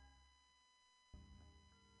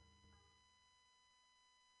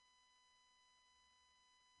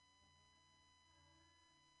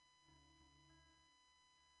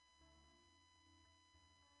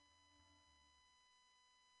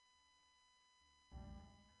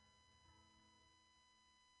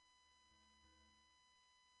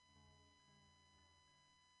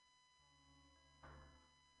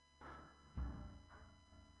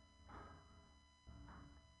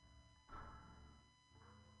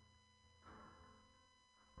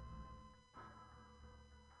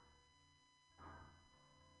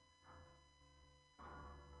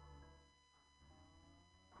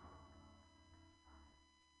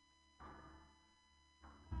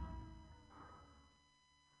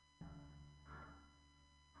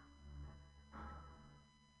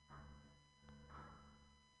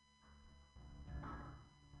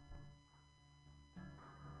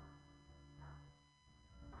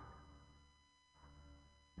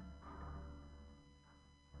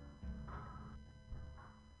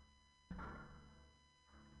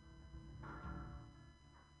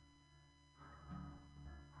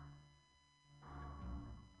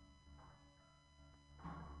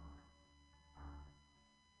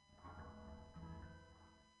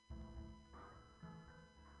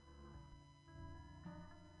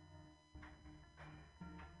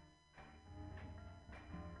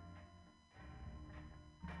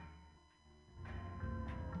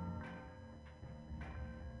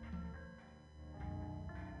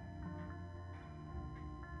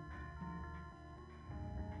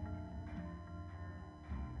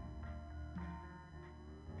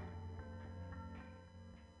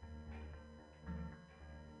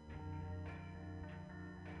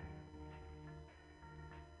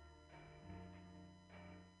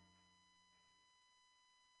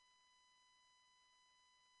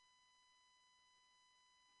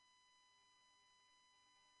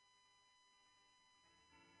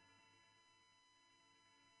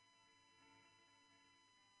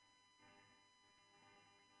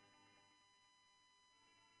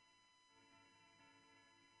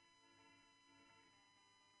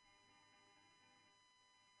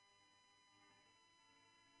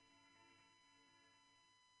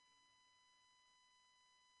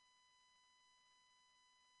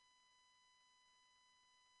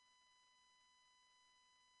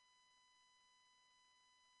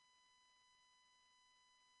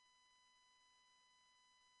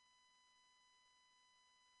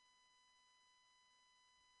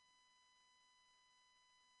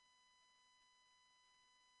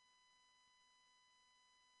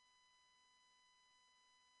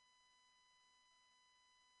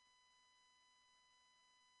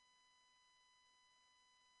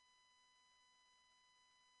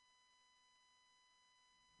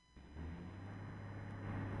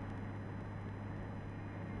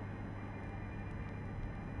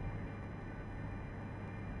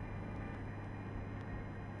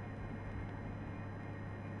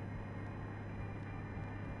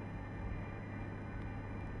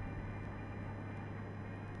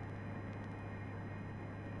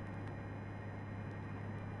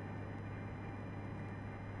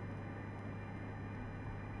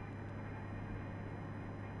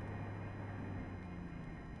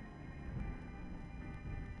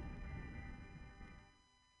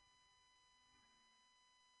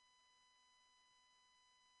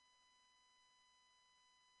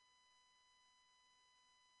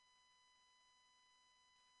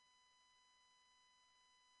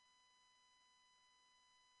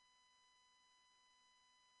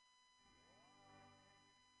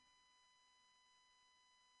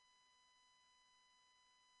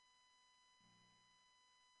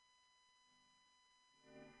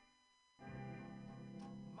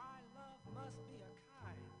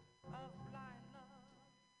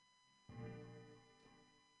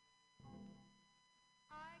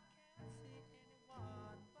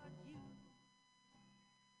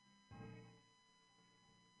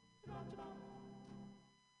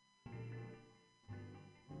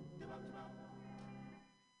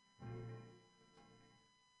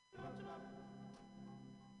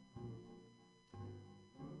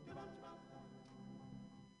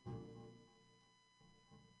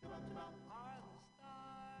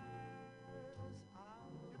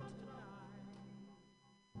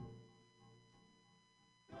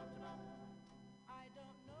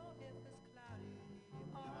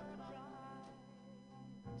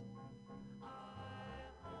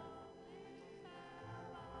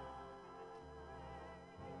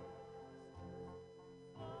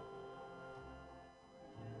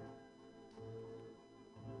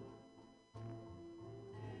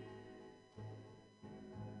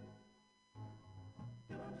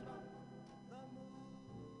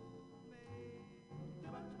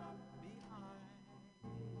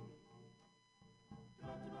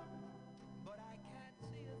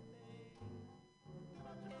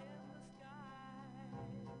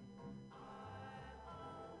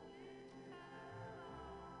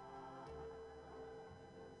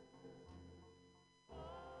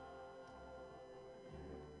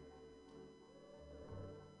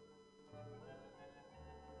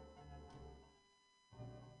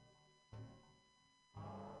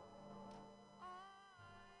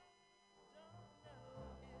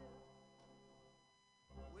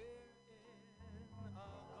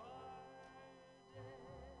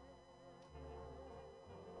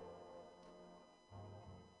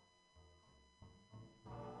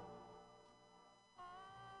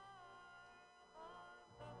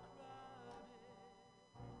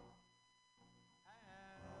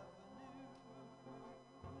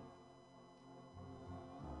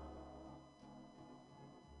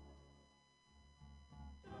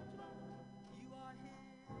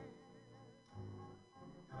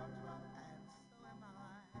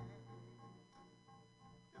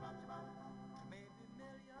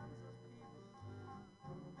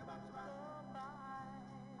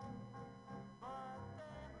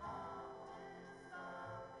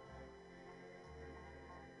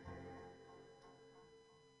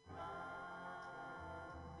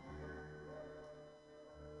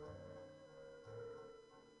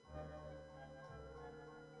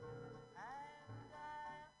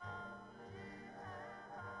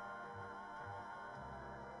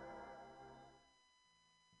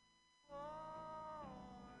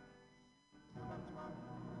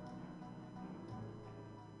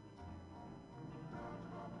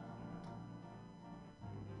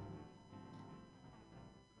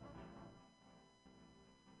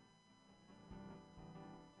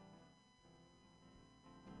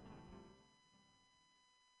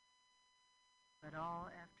 But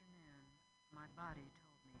all afternoon, my body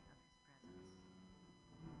told me of his presence.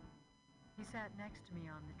 He sat next to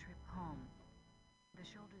me on the trip home. The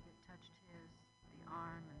shoulder that touched his, the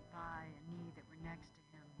arm and thigh and knee that were next to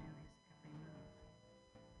him knew his every move.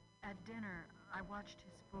 At dinner, I watched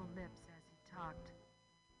his full lips as he talked,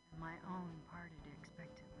 and my own parted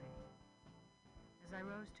expectantly. As I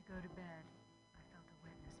rose to go to bed, I felt a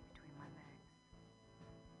wetness between my legs.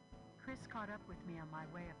 Chris caught up with me on my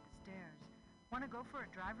way up the stairs. Want to go for a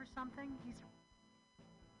drive or something? He's...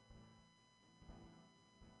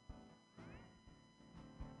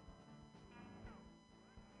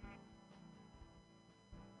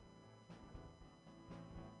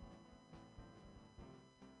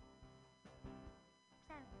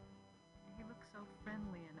 He looked so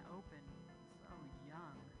friendly and open, so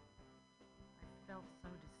young. I felt so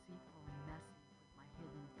deceitful and messy with my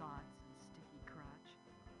hidden thoughts and sticky crotch.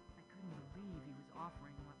 I couldn't believe he was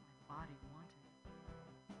offering what my body wanted.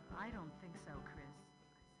 I don't think so, Chris, I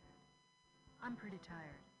said. I'm pretty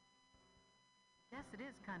tired. Guess it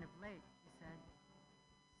is kind of late, he said.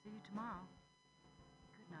 See you tomorrow.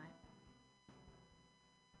 Good night.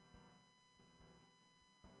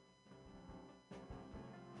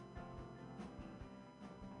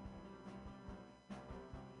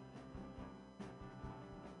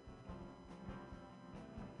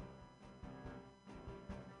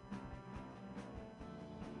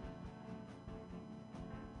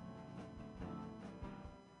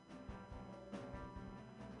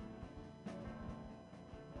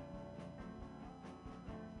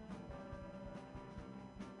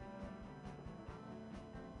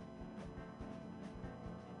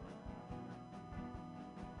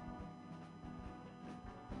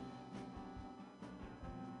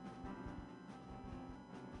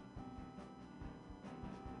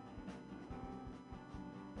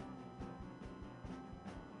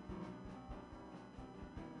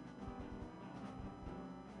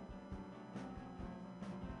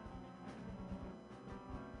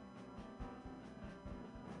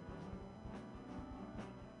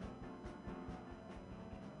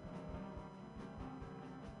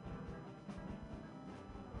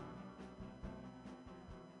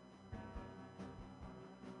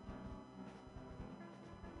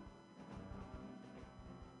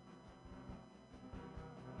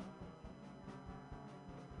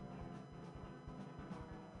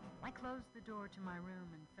 I closed the door to my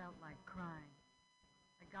room and felt like crying.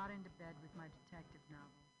 I got into bed with my detective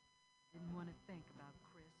novel. Didn't want to think about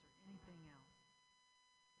Chris or anything else.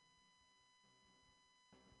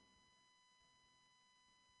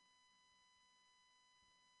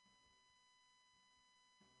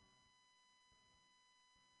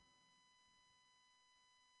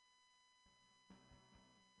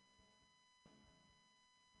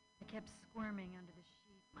 I kept squirming under the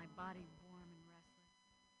sheet, my body warm and restless.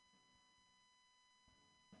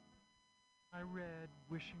 I read,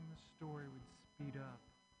 wishing the story would speed up.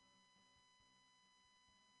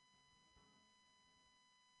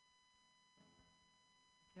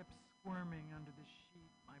 I kept squirming under the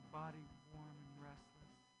sheet, my body warm and restless.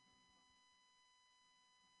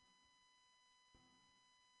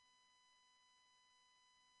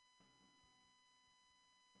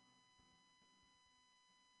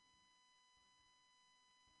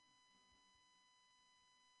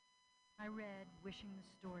 I read, wishing the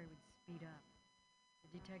story would speed up.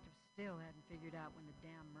 The detective still hadn't figured out when the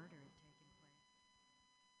damn murder had taken place.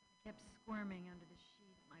 I kept squirming under the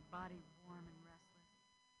sheet, my body warm and restless.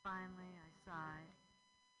 Finally, I sighed,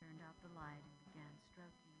 turned out the light, and began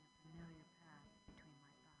stroking a familiar path between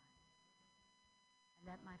my thighs.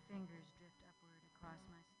 I let my fingers drift upward across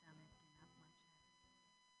my stomach and up my chest.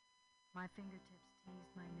 My fingertips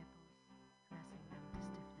teased my nipples, pressing them to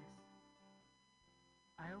stiffness.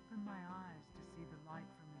 I opened my eyes to see the light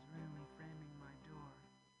from his room framing my door.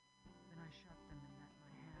 Then I shut them and let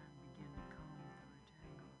my hand begin to comb through a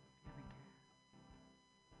tangle of pubic hair.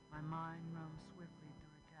 My mind roamed swiftly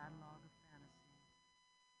through a catalog of fantasies,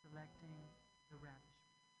 selecting the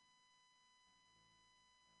ravishment.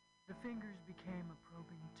 The fingers became a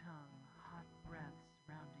probing tongue, hot breath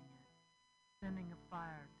surrounding it, sending a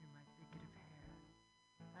fire through my thicket of hair.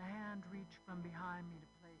 A hand reached from behind me to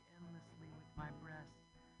play endlessly with my breasts.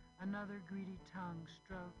 Another greedy tongue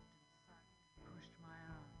stroked and sucked and pushed my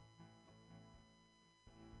own.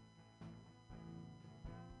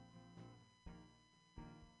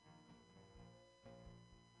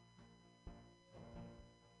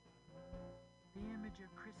 The image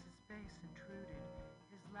of Chris's face intruded,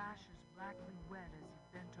 his lashes blackly wet as he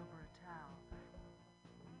bent over a towel.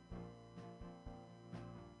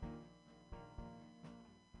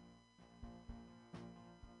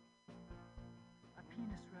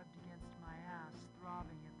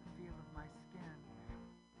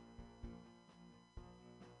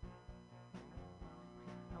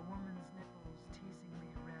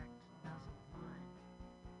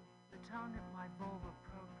 tongue at my vulva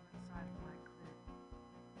probed inside of my clit.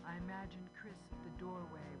 I imagined Chris at the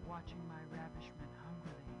doorway, watching my ravishment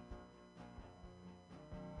hungrily.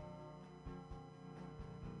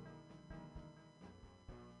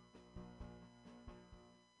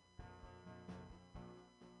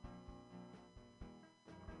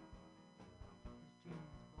 His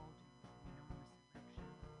jeans bulging with an enormous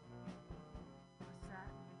erection. A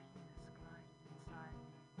satin penis glided inside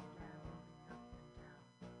me and began moving up and down.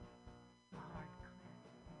 A hard clit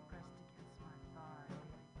pressed against my thigh,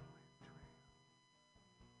 leaving a wet trail.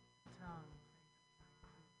 The tongue played the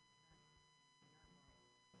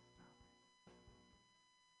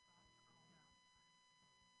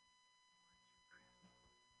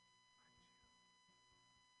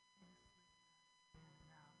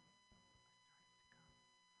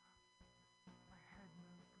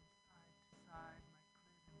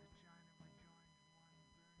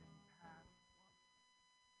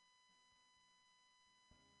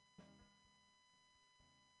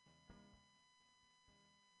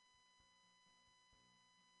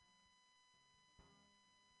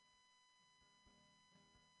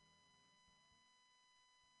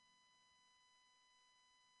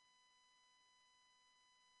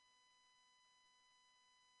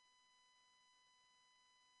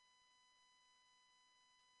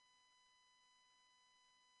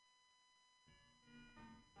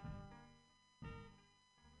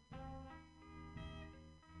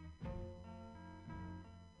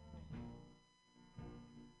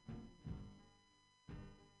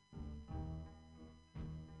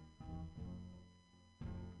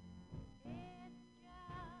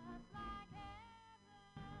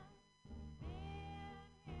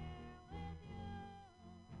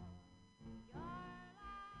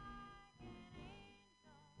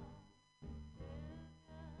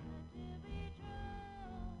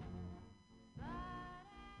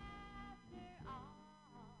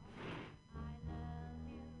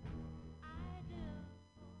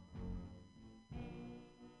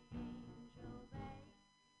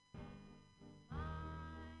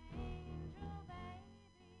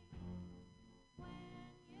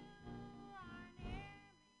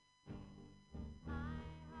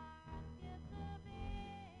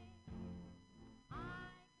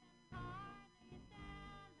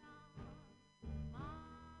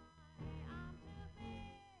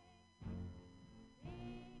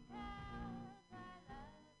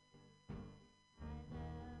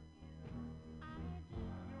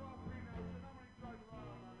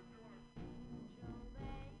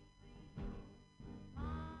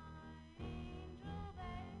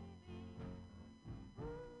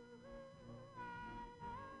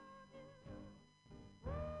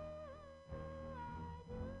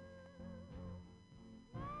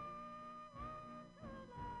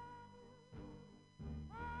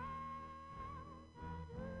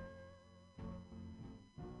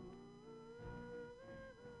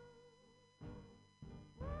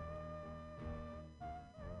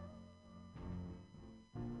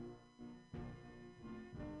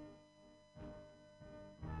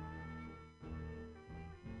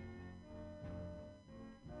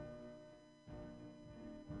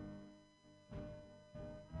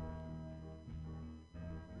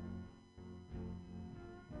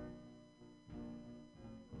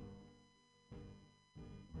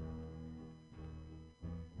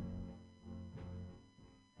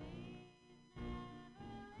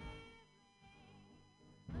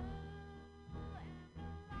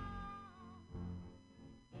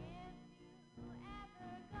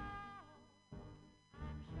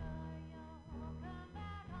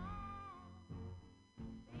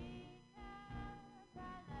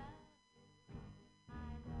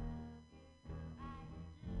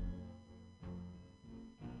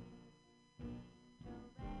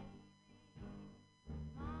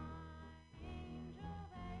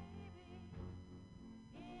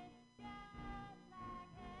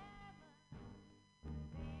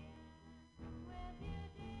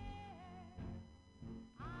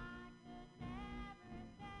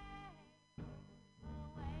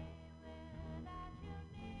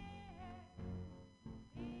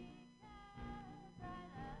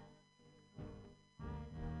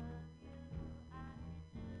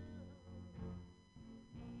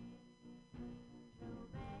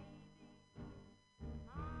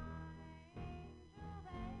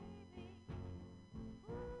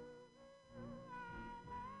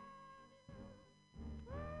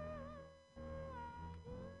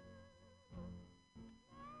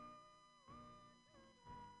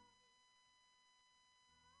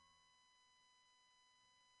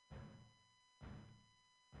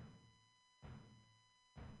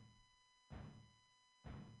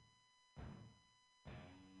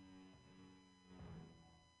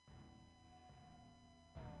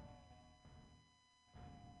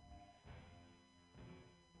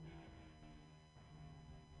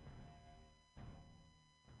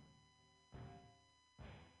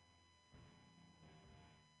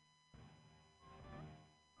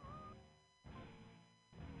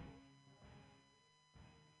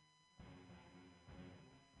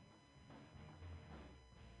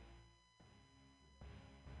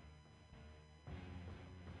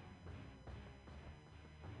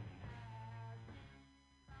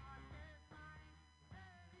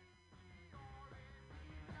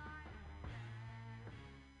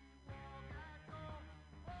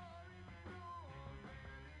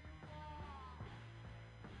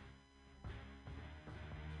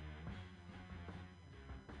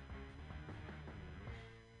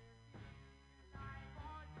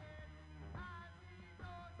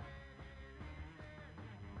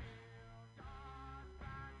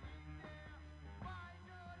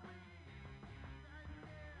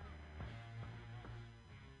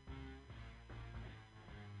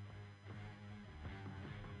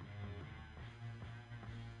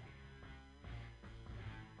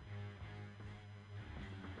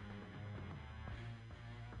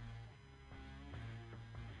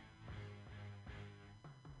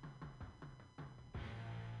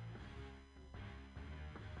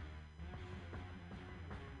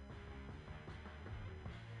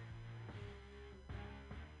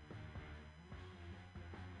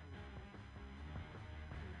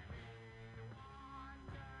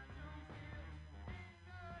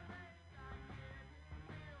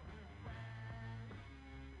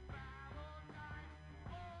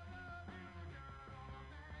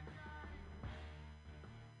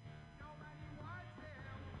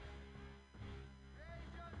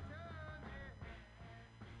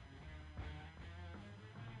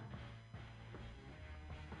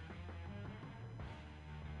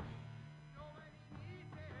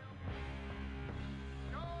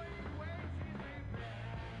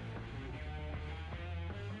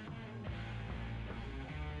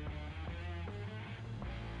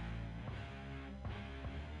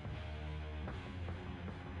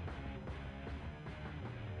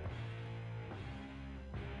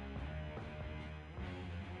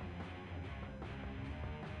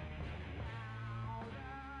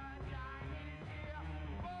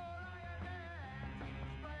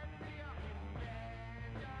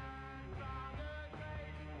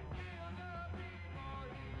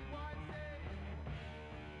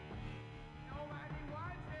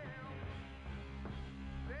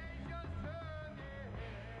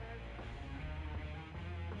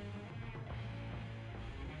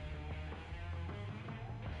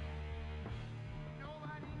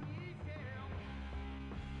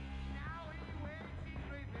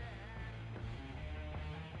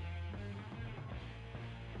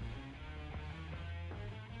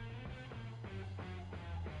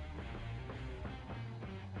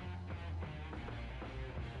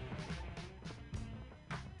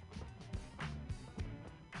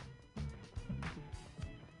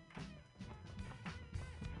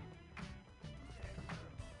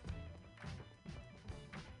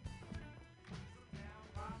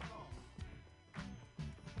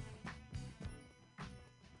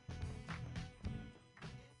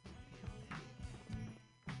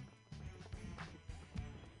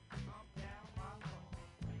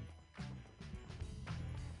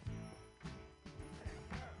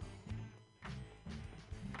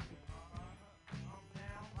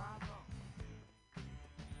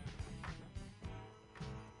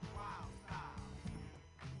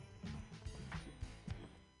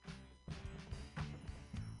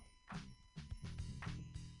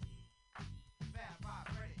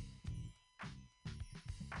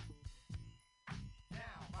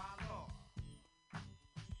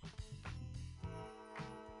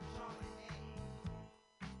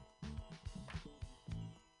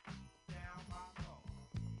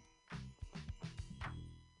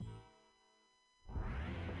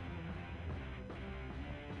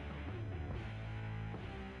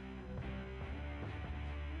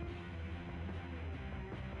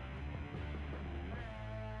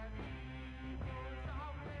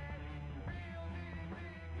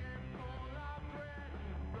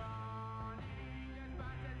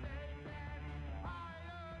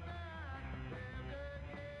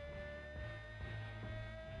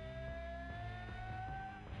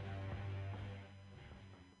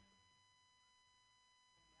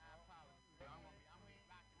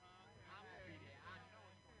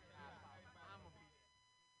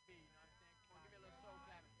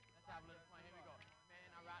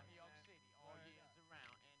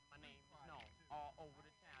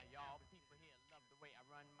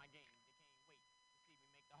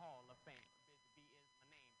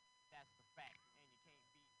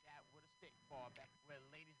far back where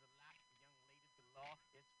ladies are locked, young ladies galore.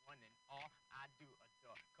 It's one and all I do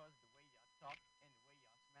adore. Cause the way y'all talk and the way y'all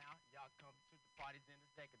smile, y'all come to the parties in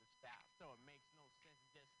executive style. So it makes no sense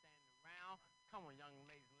in just standing around. Come on, young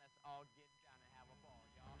ladies, let's all get down and have a ball,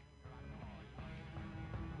 y'all. Rock and roll,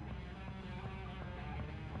 y'all.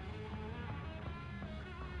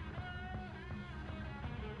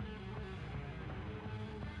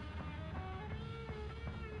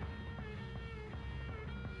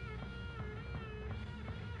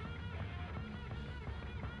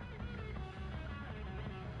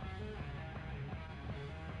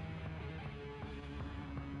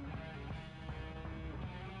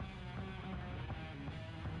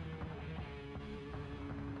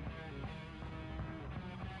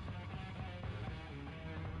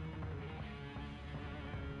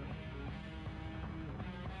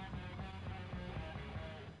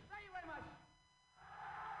 Thank you very much.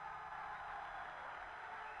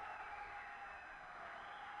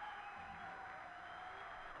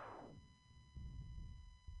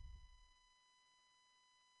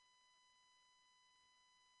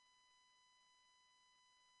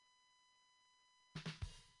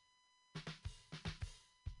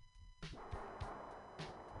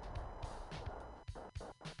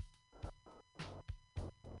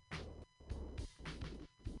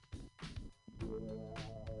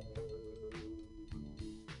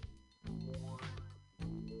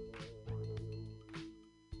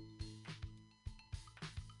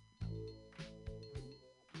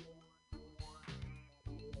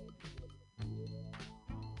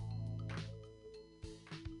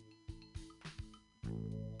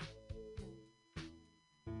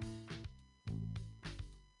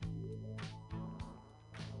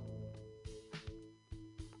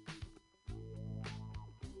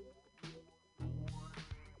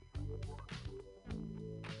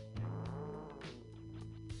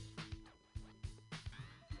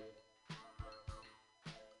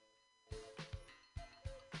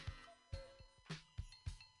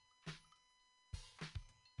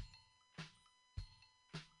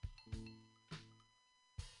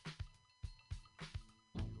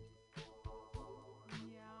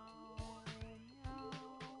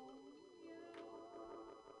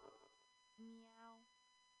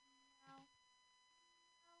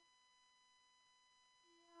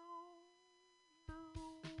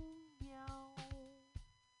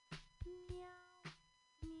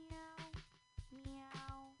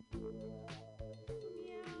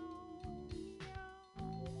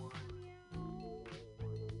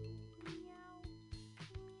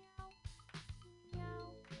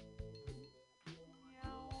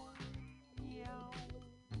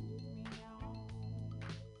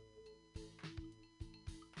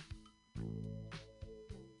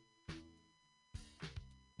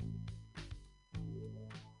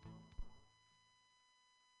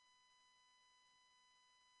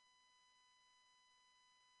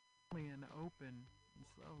 And open and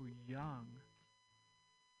so young.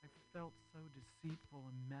 I felt so deceitful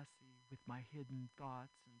and messy with my hidden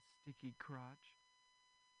thoughts and sticky crotch.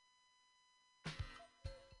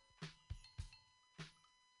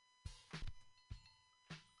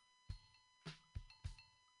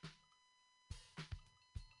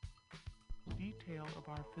 Detail of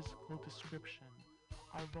our physical description,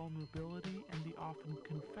 our vulnerability, and the often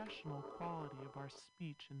confessional quality of our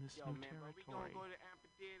speech in this new Man, but we territory. gonna go to the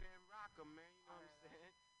amphitheater and rock 'em, man. You know what I'm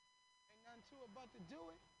saying? Ain't nothing to it but to do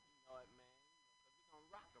it. You know it, man. Cause we gonna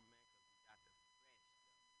rock 'em, man. Cause we got the fresh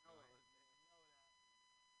stuff. You know what I'm saying?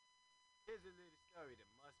 Here's a little story that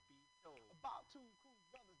must be told. About two cool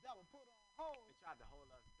brothers that were put on hold. They tried to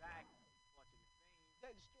hold us back. Fortunate fame.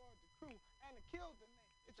 They destroyed the crew and they killed the name.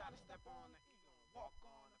 They tried to step on the ego and walk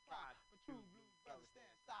on the pride. But true blue brothers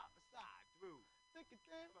stand side by side. Through Thick and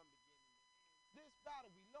thin, from beginning to end. this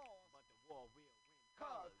battle we lost. But the war will win.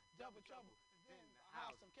 Cause double trouble is in the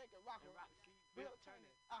house. I'm cake and rock And rock, see, we'll turn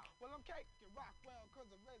it out. Well, I'm cake and rock well, cause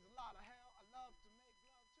I raise a lot of hell. I love to make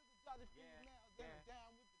love to the jolly Yeah, females. yeah. And I'm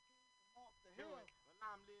down with the crew from off the do hill. it. Well,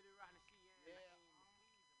 I'm little around the sea and Yeah. I aim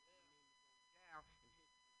to squeeze 'em. And aim to go down and hit.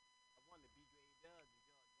 I want to be great Doug and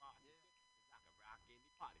George Washington. Cause I can rock any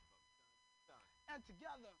party from sun. And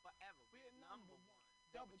together, Forever we're number one.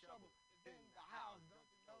 Double trouble is in the house. Don't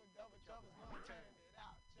you know double trouble's gonna turn it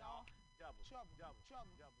out, y'all? Double, Trouble, double,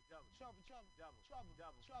 trouble, double, double, trouble, trouble, double, trouble,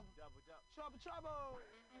 double, trouble, double, double. trouble, trouble.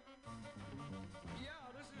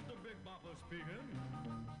 Yeah, this is the Big Bopper speaking.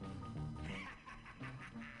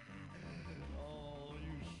 Oh,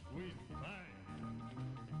 you sweet thing.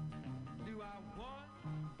 Do I want?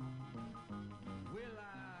 Will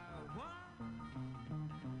I want?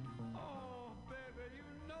 Oh, baby, you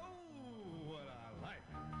know what I like.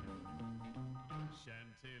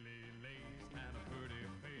 Tilly.